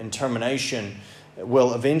here, and termination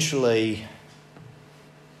will eventually,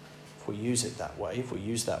 if we use it that way, if we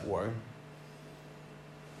use that word,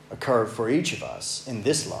 occur for each of us in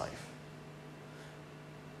this life.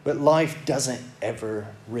 But life doesn't ever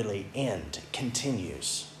really end. It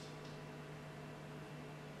continues.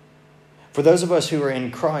 For those of us who are in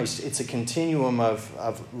Christ, it's a continuum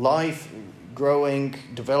of life, growing,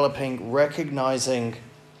 developing, recognizing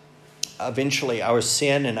eventually our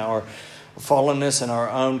sin and our fallenness and our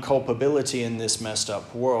own culpability in this messed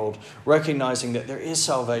up world, recognizing that there is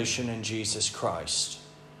salvation in Jesus Christ,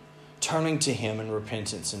 turning to Him in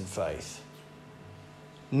repentance and faith,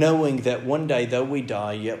 knowing that one day, though we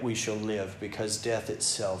die, yet we shall live, because death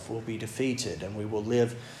itself will be defeated, and we will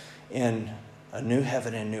live in a new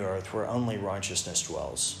heaven and new earth where only righteousness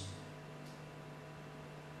dwells.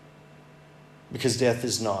 Because death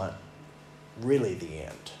is not really the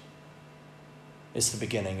end. It's the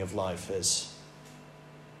beginning of life as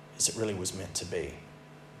it really was meant to be.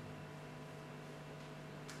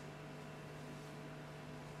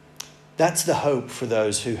 That's the hope for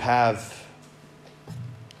those who have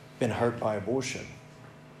been hurt by abortion.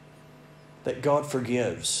 That God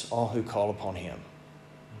forgives all who call upon Him.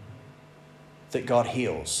 That God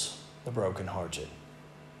heals the brokenhearted.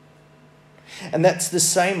 And that's the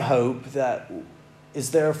same hope that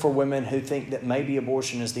is there for women who think that maybe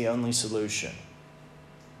abortion is the only solution.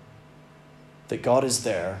 That God is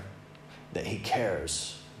there, that He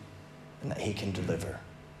cares, and that He can deliver.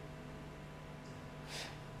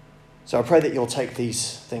 So I pray that you'll take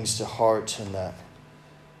these things to heart and that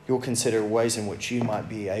you'll consider ways in which you might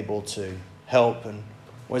be able to help and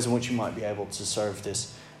ways in which you might be able to serve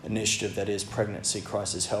this initiative that is Pregnancy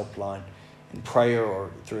Crisis Helpline in prayer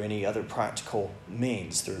or through any other practical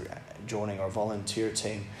means, through joining our volunteer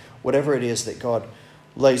team, whatever it is that God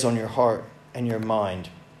lays on your heart and your mind.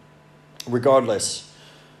 Regardless,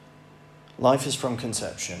 life is from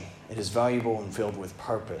conception. It is valuable and filled with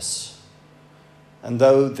purpose. And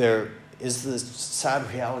though there is the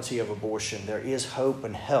sad reality of abortion, there is hope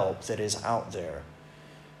and help that is out there.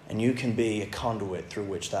 And you can be a conduit through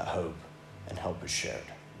which that hope and help is shared.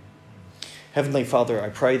 Heavenly Father, I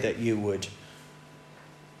pray that you would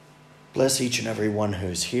bless each and every one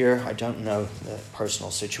who's here. I don't know the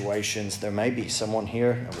personal situations. There may be someone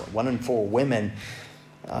here. 1 in 4 women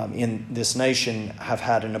in this nation have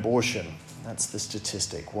had an abortion. That's the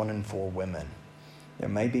statistic, 1 in 4 women. There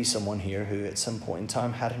may be someone here who at some point in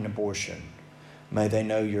time had an abortion. May they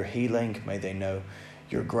know your healing. May they know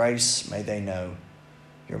your grace. May they know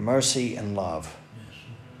your mercy and love.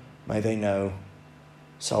 May they know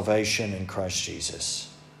salvation in Christ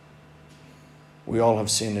Jesus. We all have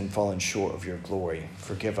sinned and fallen short of your glory.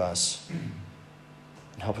 Forgive us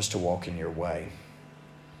and help us to walk in your way.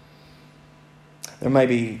 There may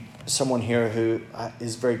be someone here who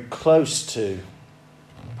is very close to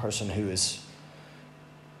a person who has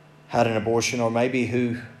had an abortion, or maybe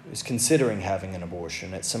who is considering having an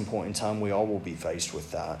abortion. At some point in time, we all will be faced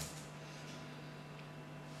with that.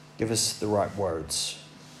 Give us the right words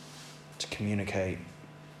to communicate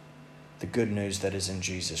the good news that is in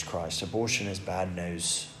Jesus Christ. Abortion is bad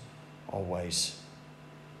news, always.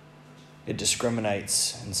 It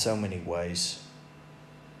discriminates in so many ways.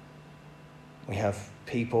 We have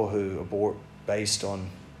people who abort based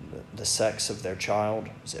on the sex of their child.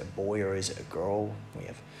 Is it a boy or is it a girl? We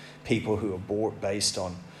have people who abort based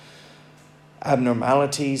on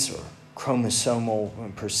abnormalities or chromosomal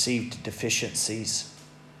and perceived deficiencies,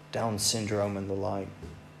 Down syndrome and the like.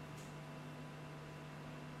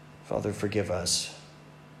 Father, forgive us.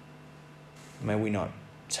 May we not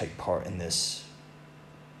take part in this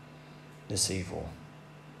evil.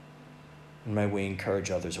 And may we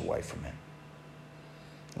encourage others away from it.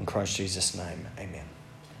 In Christ Jesus' name, amen.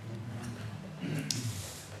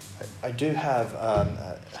 I do have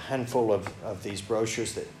a handful of these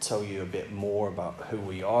brochures that tell you a bit more about who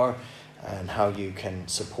we are and how you can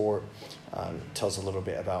support. It tells a little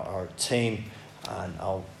bit about our team, and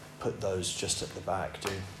I'll put those just at the back.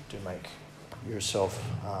 Do make yourself,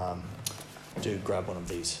 do grab one of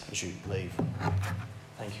these as you leave.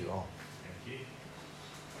 Thank you all. Thank you.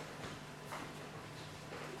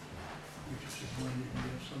 We just wanted to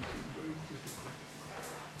have something very difficult.